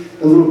baby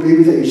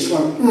that you just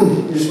want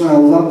to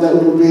love that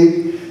little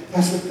baby?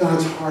 That's what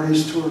God's heart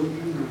is toward you.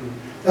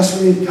 That's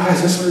what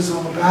it's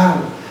all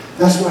about.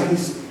 That's why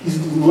he's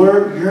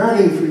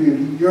yearning for you.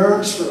 He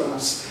yearns for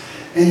us.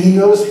 And he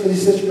knows, because he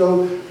says,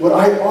 what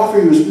I offer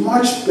you is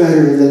much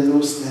better than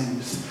those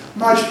things.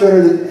 Much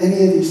better than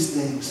any of these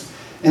things.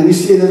 And we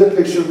see another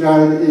picture of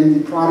God in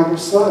the prodigal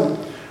son,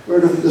 where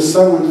the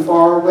son went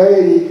far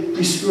away and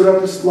he screwed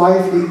up his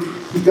life.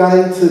 He got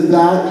into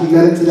that. He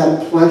got into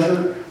that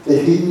pleasure, the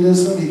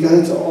hedonism. He got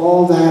into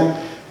all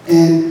that.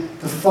 And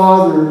the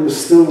father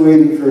was still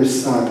waiting for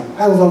his son.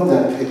 I love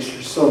that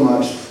picture so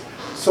much.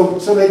 So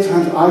many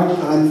times I've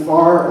gone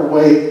far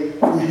away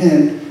from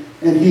him,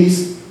 and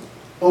he's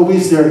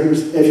always there.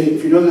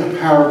 If you know the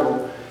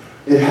parable,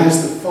 it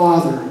has the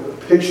father, a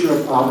picture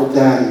of Abba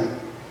Daddy,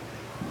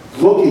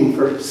 looking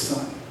for his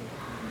son.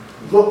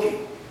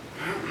 Looking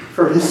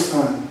for his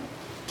son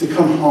to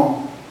come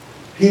home.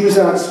 He was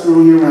out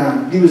screwing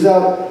around. He was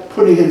out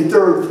putting in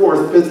 3rd,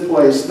 4th, 5th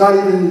place, not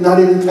even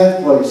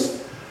 10th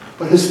place.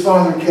 But his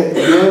father kept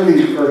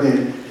yearning for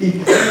him. He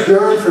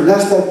yearned for him.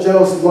 That's that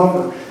jealous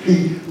lover.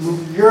 He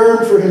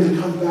yearned for him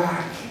to come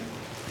back.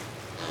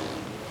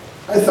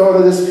 I thought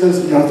of this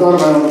because I thought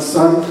of my own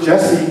son,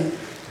 Jesse,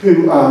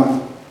 who,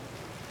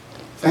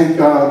 thank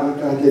God, what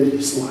God did in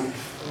his life.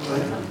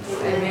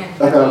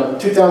 Like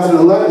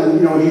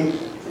 2011,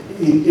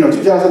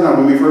 2009,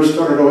 when we first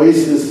started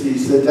Oasis, he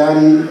said,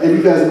 Daddy, and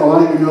you guys, a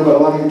lot of you know, but a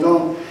lot of you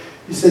don't.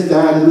 He said,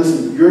 Daddy,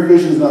 listen, your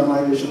vision is not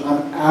my vision.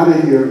 I'm out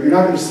of here. You're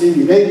not going to see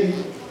me. Maybe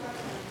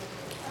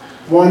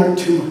 1 or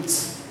 2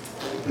 months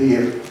a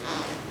year.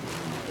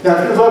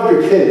 Now, if you love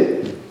your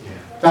kid,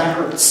 that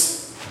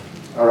hurts.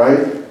 All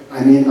right?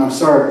 I mean, I'm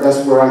sorry.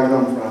 That's where I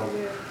come from.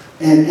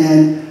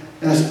 And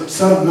I said,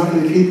 son, I'm not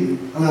going to keep you.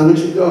 I'm going to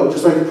let you go,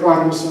 just like the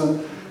prodigal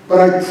son. But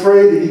I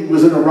prayed that he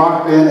was in a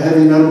rock band, a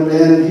heavy metal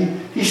band,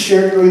 and he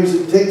shared how he was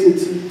addicted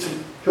to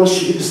he'll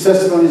keep his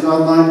testimonies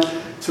online,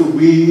 to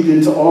weed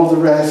and to all the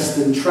rest,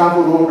 and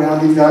traveled all around.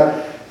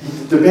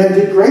 The band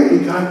did great. He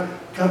got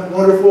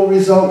wonderful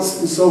results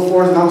and so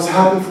forth, and I was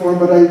happy for him,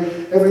 but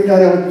every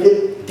night I would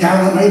get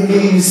down on my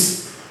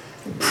knees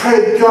and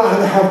pray,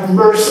 God, have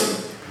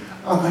mercy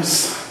on my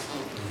son.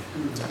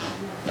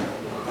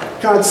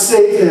 God,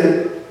 save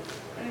him.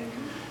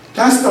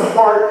 That's the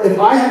heart. If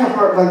I have a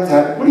heart like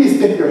that, what do you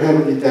think your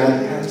heavenly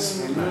daddy has?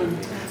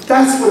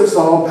 That's what it's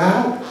all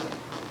about.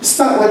 It's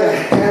not like a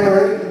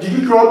hammer. Did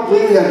you grow up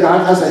believing that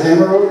God has a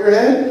hammer over your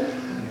head?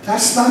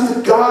 That's not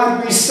the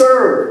God we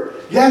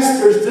serve. Yes,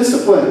 there's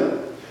discipline.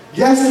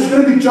 Yes, there's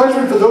going to be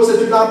judgment for those that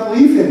do not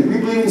believe him. We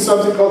believe in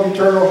something called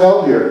eternal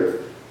hell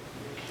here.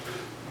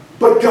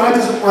 But God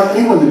doesn't want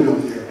anyone to go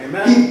there.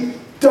 Amen.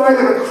 died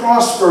on a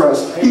cross for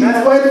us. He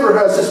bled for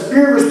us. His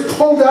beard was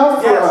pulled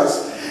out for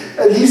us.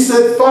 And he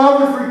said,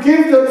 Father,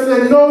 forgive them, for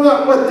they know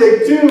not what they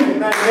do.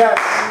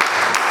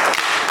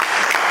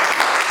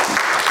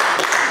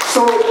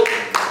 So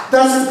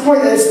that's the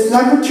point. It's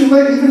never too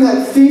late. Even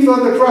that thief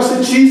on the cross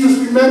said, Jesus,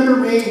 remember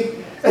me.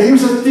 And he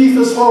was a thief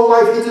his whole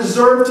life. He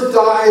deserved to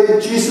die.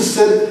 And Jesus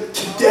said,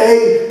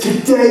 today,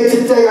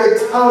 I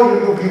tell you,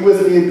 you'll be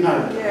with me in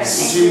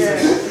paradise.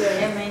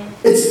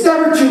 It's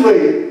never too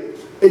late.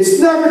 It's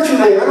never too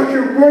late. I don't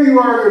care where you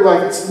are in your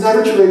life. It's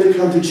never too late to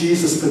come to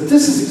Jesus. But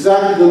this is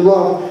exactly the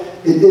love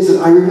it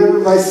isn't. I remember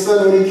my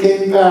son when he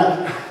came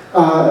back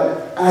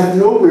out of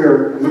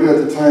nowhere. I'm looking at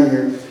the time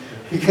here.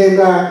 He came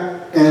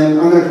back, and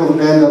I'm going to call the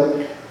band up.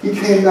 He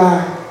came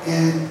back,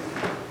 and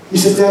he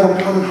said, Dad, I'm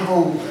coming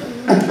home.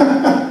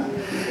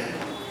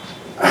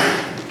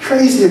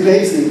 Crazy,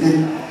 amazing.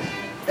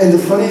 And the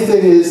funny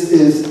thing is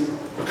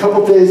a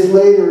couple days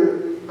later,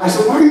 I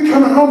said, why are you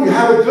coming home? You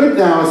have it good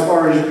now as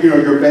far as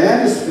your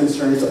band is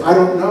concerned. He said, I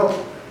don't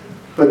know.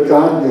 But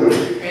God knew.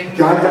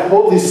 God, the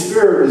Holy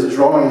Spirit is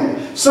drawing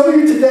him. Some of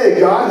you today,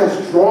 God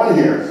has drawn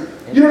here.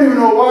 You don't even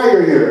know why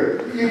you're here.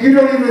 You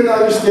don't even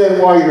understand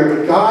why you're here.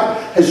 But God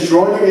has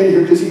drawn you in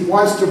here because he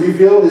wants to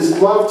reveal his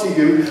love to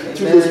you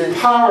through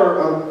this power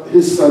of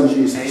his Son,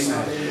 Jesus.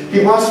 Amen. He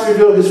wants to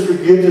reveal his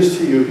forgiveness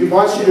to you. He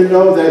wants you to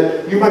know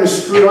that you might have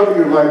screwed up in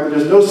your life, but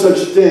there's no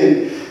such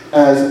thing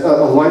as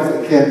a life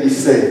that can't be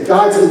saved.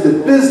 God's in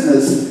the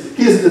business.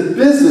 He is in the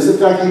business. In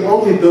fact, he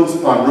only builds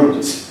upon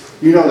ruins.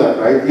 You know that,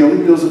 right? He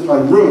only builds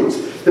upon ruins.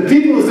 The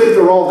people who think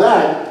they're all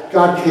that,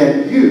 God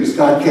can't use.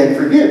 God can't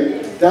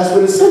forgive. That's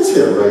what it says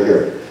here, right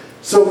here.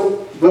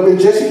 So, but when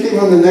Jesse came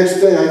home the next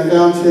day, I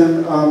found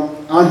him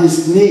on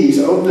his knees.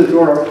 I opened the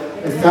door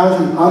and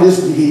found him on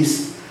his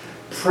knees,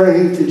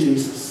 praying to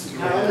Jesus.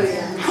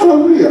 Hallelujah.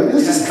 Hallelujah.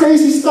 This is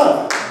crazy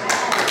stuff.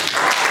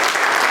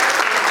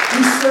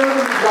 He's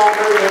serving God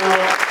right now.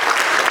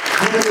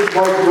 He and his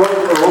wife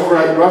are over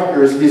at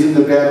Rutgers. He's in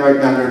the band right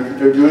now.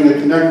 They're doing a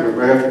connect group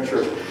right after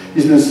church.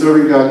 He's been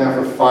serving God now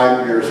for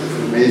 5 years. It's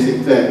an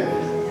amazing thing.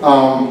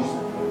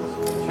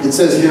 It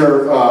says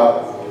here,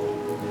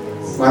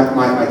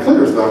 my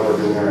clicker's not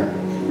working there.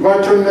 You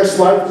want to turn to the next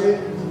slide, please?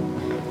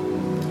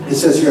 It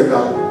says here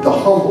about the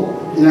humble.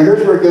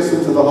 Here's where it gets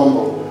into the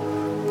humble.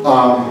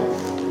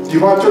 Do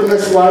you want to turn to the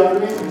next slide for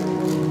me?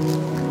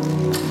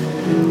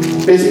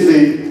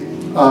 Basically,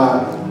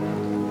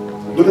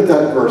 look at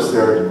that verse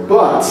there.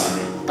 But,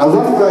 I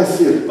love what I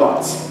see as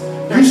buts.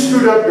 You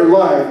screwed up your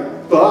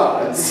life,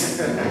 but,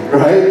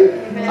 right?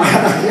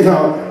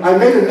 I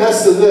made a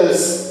mess of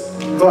this,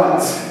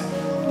 but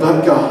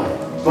God.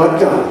 But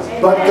God.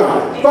 It's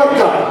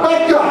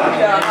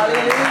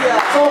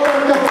all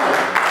about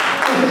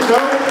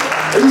God.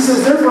 And he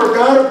says, therefore,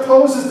 God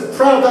opposes the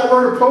proud. That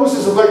word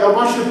opposes is like, I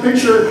want you to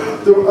picture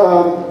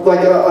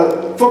like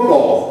a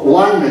football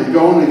linemen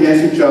going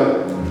against each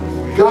other.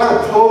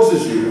 God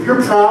opposes you. If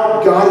you're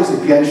proud, God is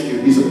against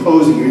you. He's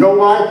opposing you. You know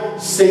why?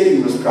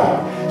 Satan was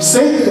proud.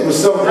 Satan was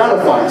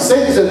self-gratifying.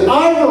 Satan said,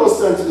 I will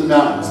ascend to the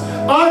mountains.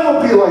 I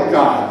will be like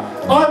God.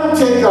 I will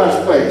take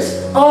God's place.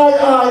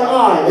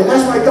 I. And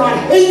that's why God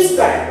hates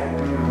that.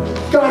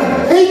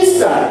 God hates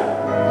that.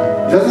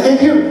 He doesn't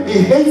hate you. He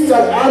hates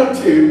that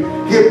attitude.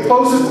 He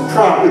opposes the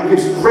proud. It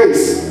gives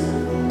grace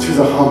to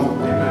the humble.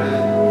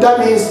 That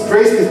means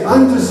grace is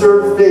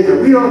undeserved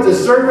favor. We don't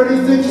deserve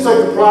anything, just like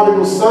the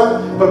prodigal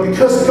son. But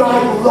because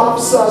God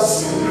loves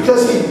us,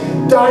 because he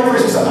died for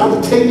us, he said,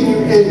 I'm taking you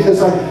in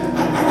because I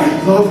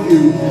love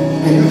you.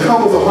 And you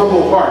come with a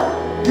humble heart.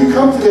 You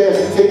come today as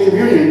you take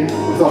communion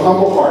with a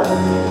humble heart.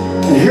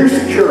 And here's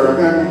the cure. I'm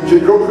going to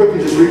real quickly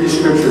just read these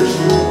scriptures.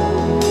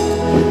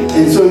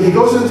 And so he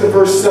goes into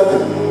verse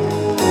 7.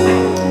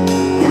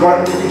 You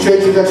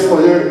change the next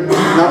slide there.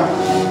 No.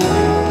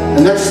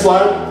 The next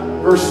slide,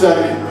 verse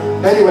 7.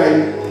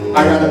 Anyway,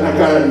 I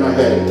got it in my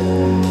head.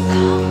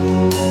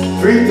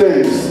 3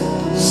 things.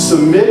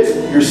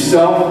 Submit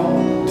yourself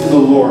to the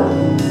Lord.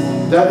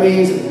 That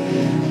means,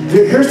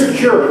 here's the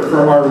cure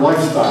for our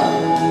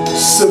lifestyle.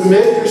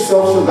 Submit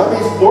yourself to Him. That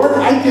means, Lord,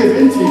 I give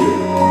in to you.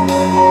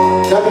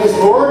 That means,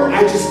 Lord,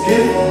 I just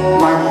give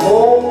my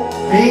whole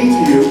being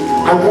to you.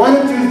 I want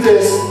to do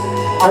this.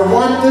 I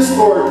want this,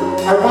 Lord.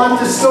 I want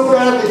this so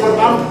badly, but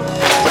I'm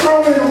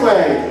throwing it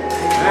away.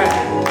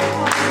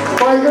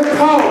 By your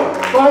power,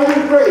 by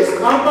your grace,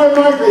 not by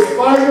my grace,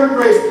 by your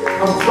grace,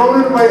 I'm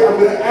throwing it away. I'm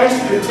going to ask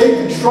you to take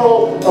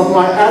control of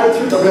my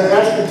attitude. I'm going to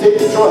ask you to take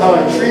control of how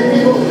I treat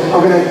people.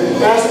 I'm going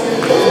to ask you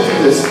to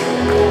do this.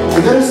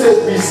 And then it says,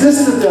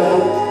 resist the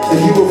devil, and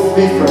he will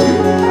flee from you.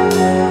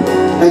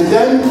 And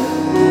then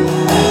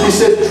he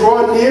said,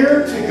 draw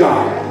near to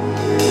God.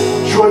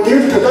 Draw near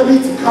to God. That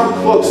means to come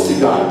close to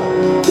God.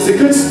 It's a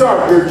good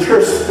start. You're in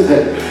church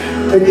today.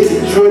 It means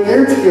to draw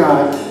near to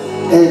God,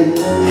 and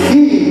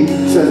he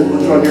says,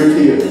 we'll draw near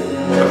to you.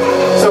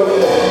 So,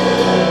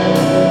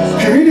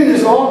 communion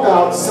is all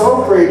about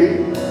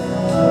celebrating,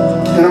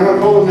 and I'm going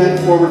to call the men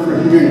forward for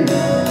communion.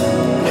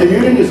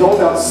 Communion is all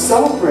about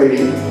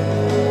celebrating,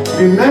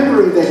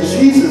 remembering that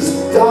Jesus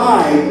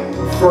died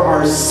for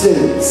our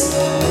sins.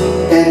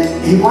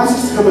 And He wants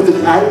us to come with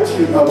an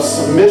attitude of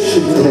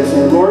submission to Him,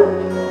 saying, Lord,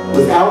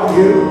 without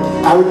You,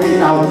 I would be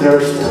out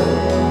there still.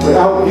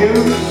 Without You,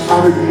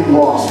 I would be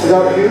lost.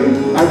 Without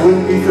You, I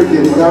wouldn't be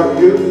forgiven. Without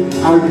You,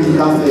 I would be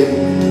nothing.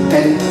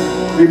 And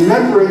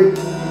remembering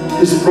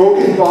His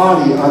broken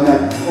body on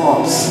that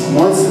cross,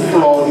 once and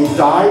for all, He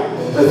died,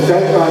 but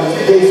thank God,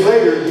 2 days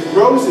later, He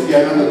rose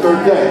again on the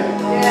third day.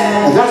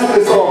 And that's what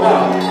it's all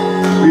about.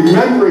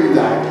 Remembering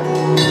that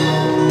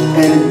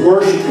and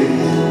worshiping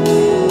Him.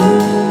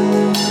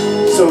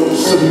 So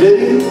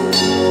submitting,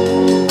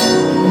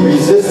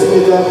 resisting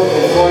the devil,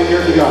 and drawing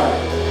near to God.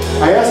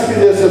 I ask you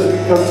this as we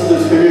come to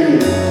this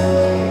communion.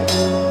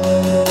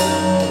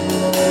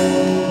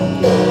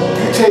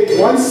 You take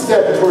one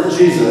step toward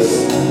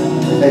Jesus,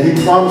 and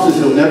He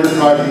promises He'll never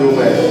drive you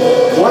away.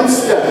 One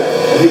step,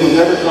 and He will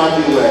never drive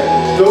you away.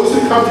 Those who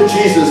come to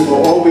Jesus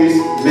will always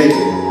make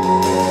it.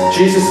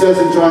 Jesus says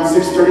in John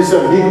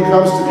 6:37, He who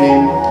comes to me,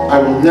 I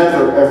will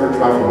never, ever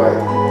drive away.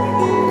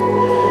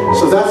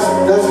 So that's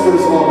what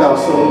it's all about.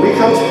 So when we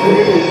come to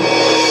communion,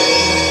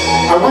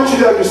 I want you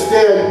to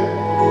understand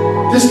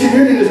this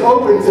communion is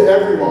open to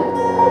everyone.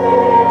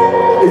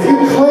 If you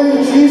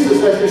claim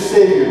Jesus as your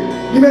Savior,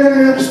 you may not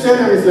even understand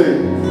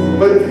everything.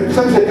 But if you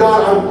claim to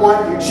God, I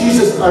want You,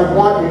 Jesus, I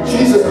want You,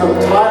 Jesus, I'm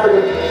tired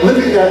of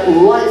living that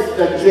life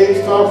that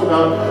James talks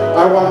about,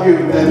 I want You,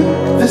 then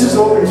this is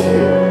open to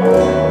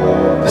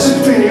you. This is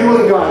between you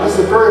and God. This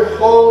is a very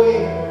holy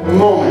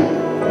moment.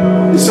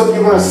 It's something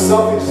you want to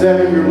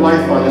self-examine your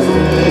life on.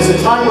 It's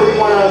a time where you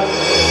want to,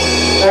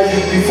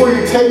 before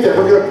you take that,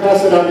 we're going to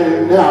pass it out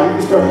now. You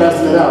can start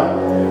passing it out.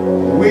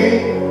 We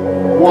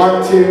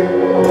want to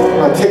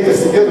take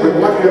this together. We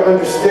want you to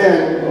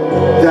understand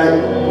that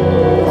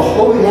a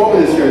holy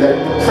moment is here, that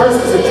the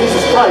presence of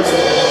Jesus Christ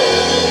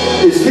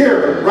is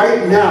here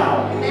right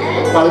now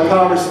by the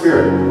power of the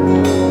Spirit.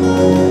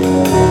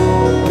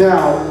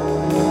 Now,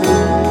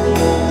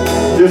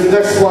 there's the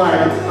next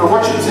slide. I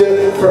want you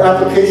to, for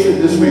application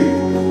this week,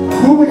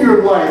 who in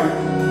your life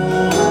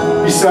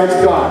besides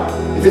God?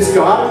 If it's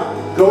God,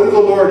 go to the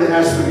Lord and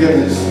ask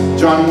forgiveness.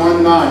 John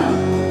 1:9.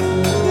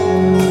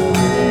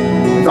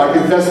 If I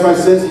confess my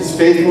sins, He's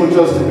faithful and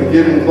just to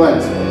forgive and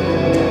cleanse.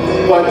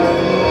 But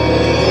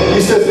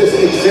He says this,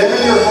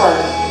 examine your heart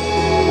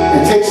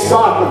and take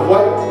stock of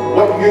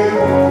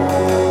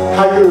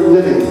how you're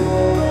living.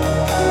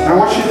 And I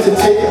want you to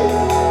take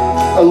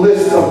a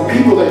list of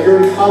people that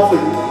you're in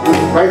conflict with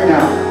right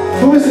now.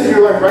 Who is in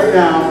your life right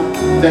now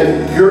that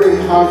you're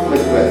in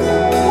conflict with?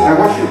 And I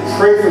want you to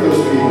pray for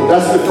those people.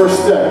 That's the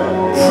first step.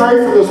 Pray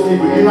for those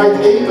people. You might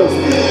hate those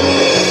people.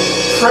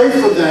 Pray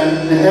for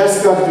them and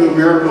ask God to do a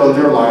miracle in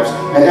their lives.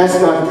 And ask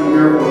God to do a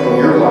miracle in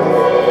your life.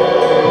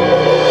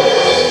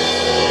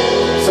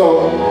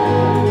 So,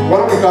 why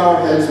don't we bow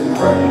our heads and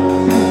pray?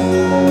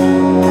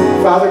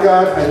 Father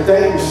God, I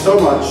thank You so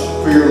much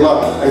for Your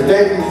love. I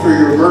thank You for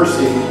Your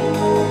mercy.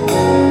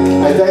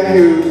 I thank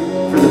You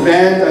for the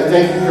band. I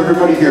thank You for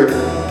everybody here.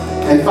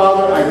 And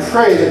Father, I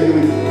pray that You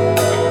would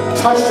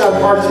touch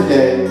that heart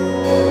today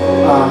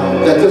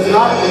that does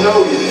not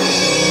know You.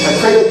 I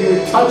pray that You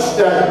would touch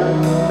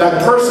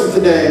that person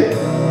today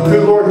who,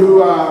 Lord,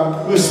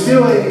 who's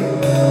feeling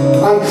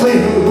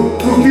unclean,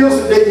 who feels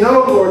that they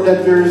know, Lord,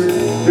 that there's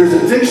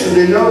addiction.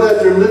 They know that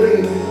they're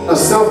living a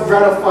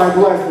self-gratified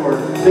life, Lord.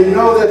 They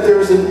know that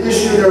there's an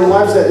issue in their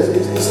lives that is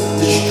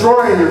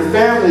destroying their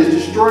family, it's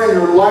destroying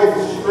their life,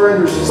 it's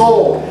destroying their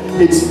soul,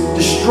 it's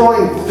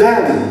destroying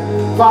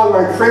them.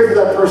 Father, I pray for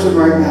that person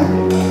right now.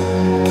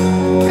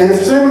 And if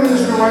there's anyone in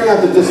this room right now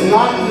that does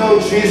not know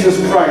Jesus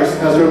Christ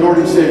as their Lord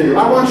and Savior,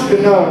 I want you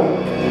to know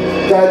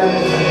that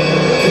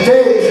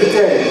today is your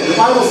day. The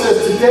Bible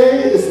says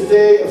today is the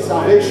day of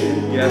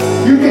salvation. Yes.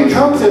 You can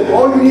come to Him.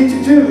 All you need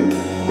to do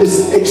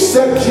is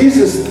accept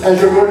Jesus as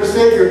your Lord and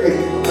Savior.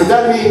 But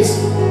that means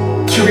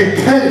to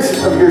repent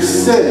of your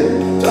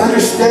sin, to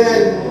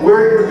understand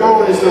where you're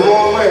going is the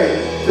wrong way,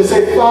 to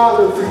say,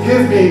 Father,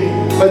 forgive me,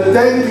 but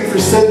thank You for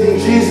sending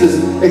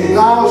Jesus,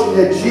 acknowledging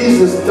that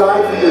Jesus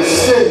died for your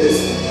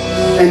sins,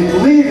 and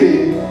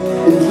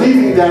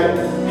believing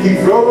that He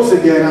rose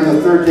again on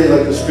the third day,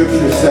 like the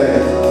Scriptures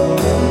say,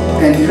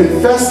 and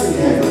confessing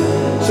Him.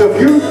 So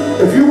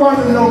if you want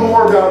to know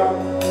more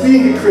about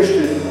being a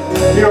Christian,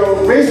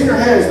 raising your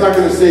hand is not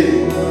going to save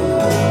you.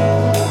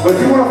 But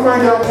if you want to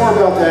find out more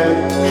about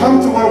that,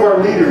 come to one of our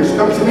leaders,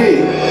 come to me,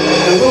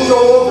 and we'll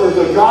go over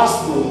the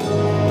gospel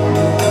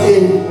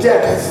in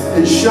depth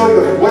and show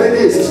you what it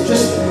is. It's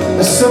just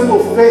a simple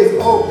faith.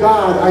 Oh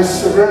God, I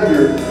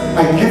surrender.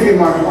 I give You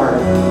my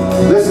heart.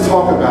 Let's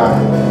talk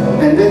about it.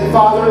 And then,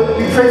 Father,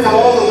 we pray for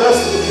all the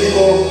rest of the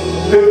people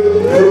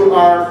who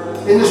are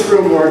in this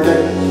room, Lord,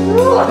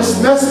 that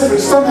this message would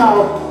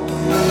somehow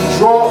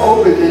draw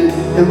open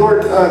and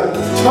Lord,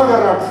 tug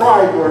on our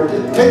pride, Lord.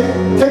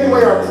 Take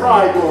away our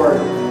pride,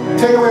 Lord.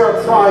 Take away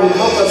our pride and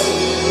help us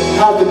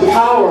have the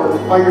power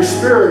by Your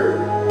Spirit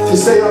to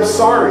say, I'm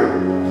sorry.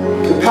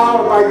 The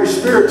power by Your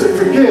Spirit to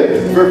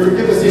forgive where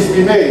forgiveness needs to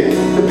be made.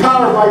 The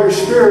power by Your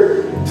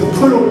Spirit to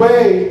put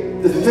away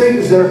the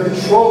things that are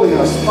controlling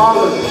us.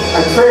 Father,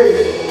 I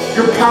pray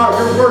your power,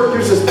 your word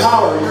gives us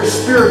power, your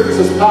spirit gives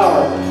us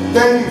power.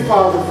 Thank you,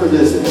 Father, for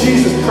this. In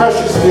Jesus'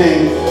 precious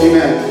name,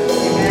 amen.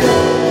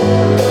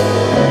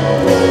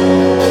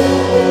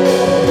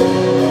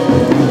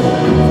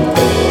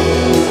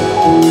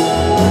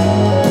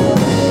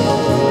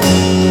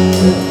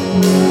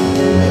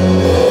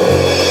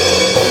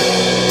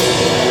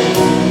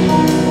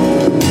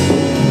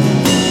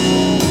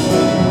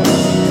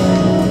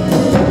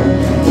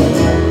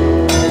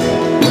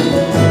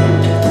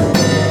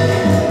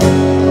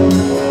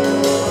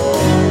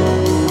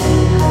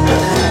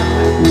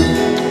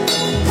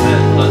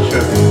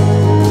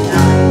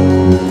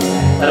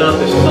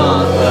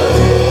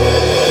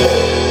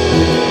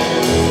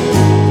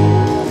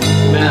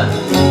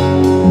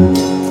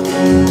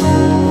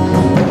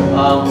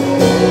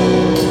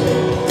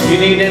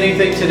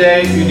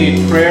 Today, if you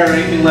need prayer or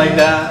anything like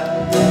that,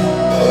 I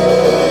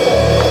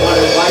want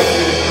to invite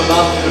you to come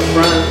up to the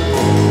front.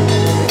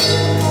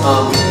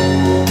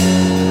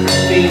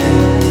 Christine,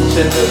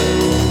 Cinda,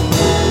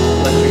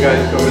 let you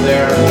guys go over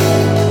there.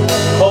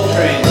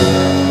 Coltrane,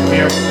 come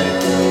here with me.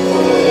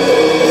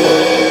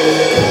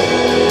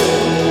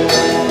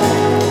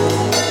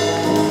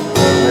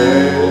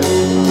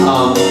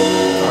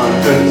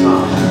 Good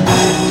song.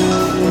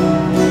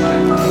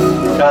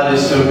 God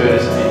is so good,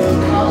 isn't he?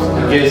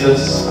 He gives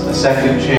us a second chance.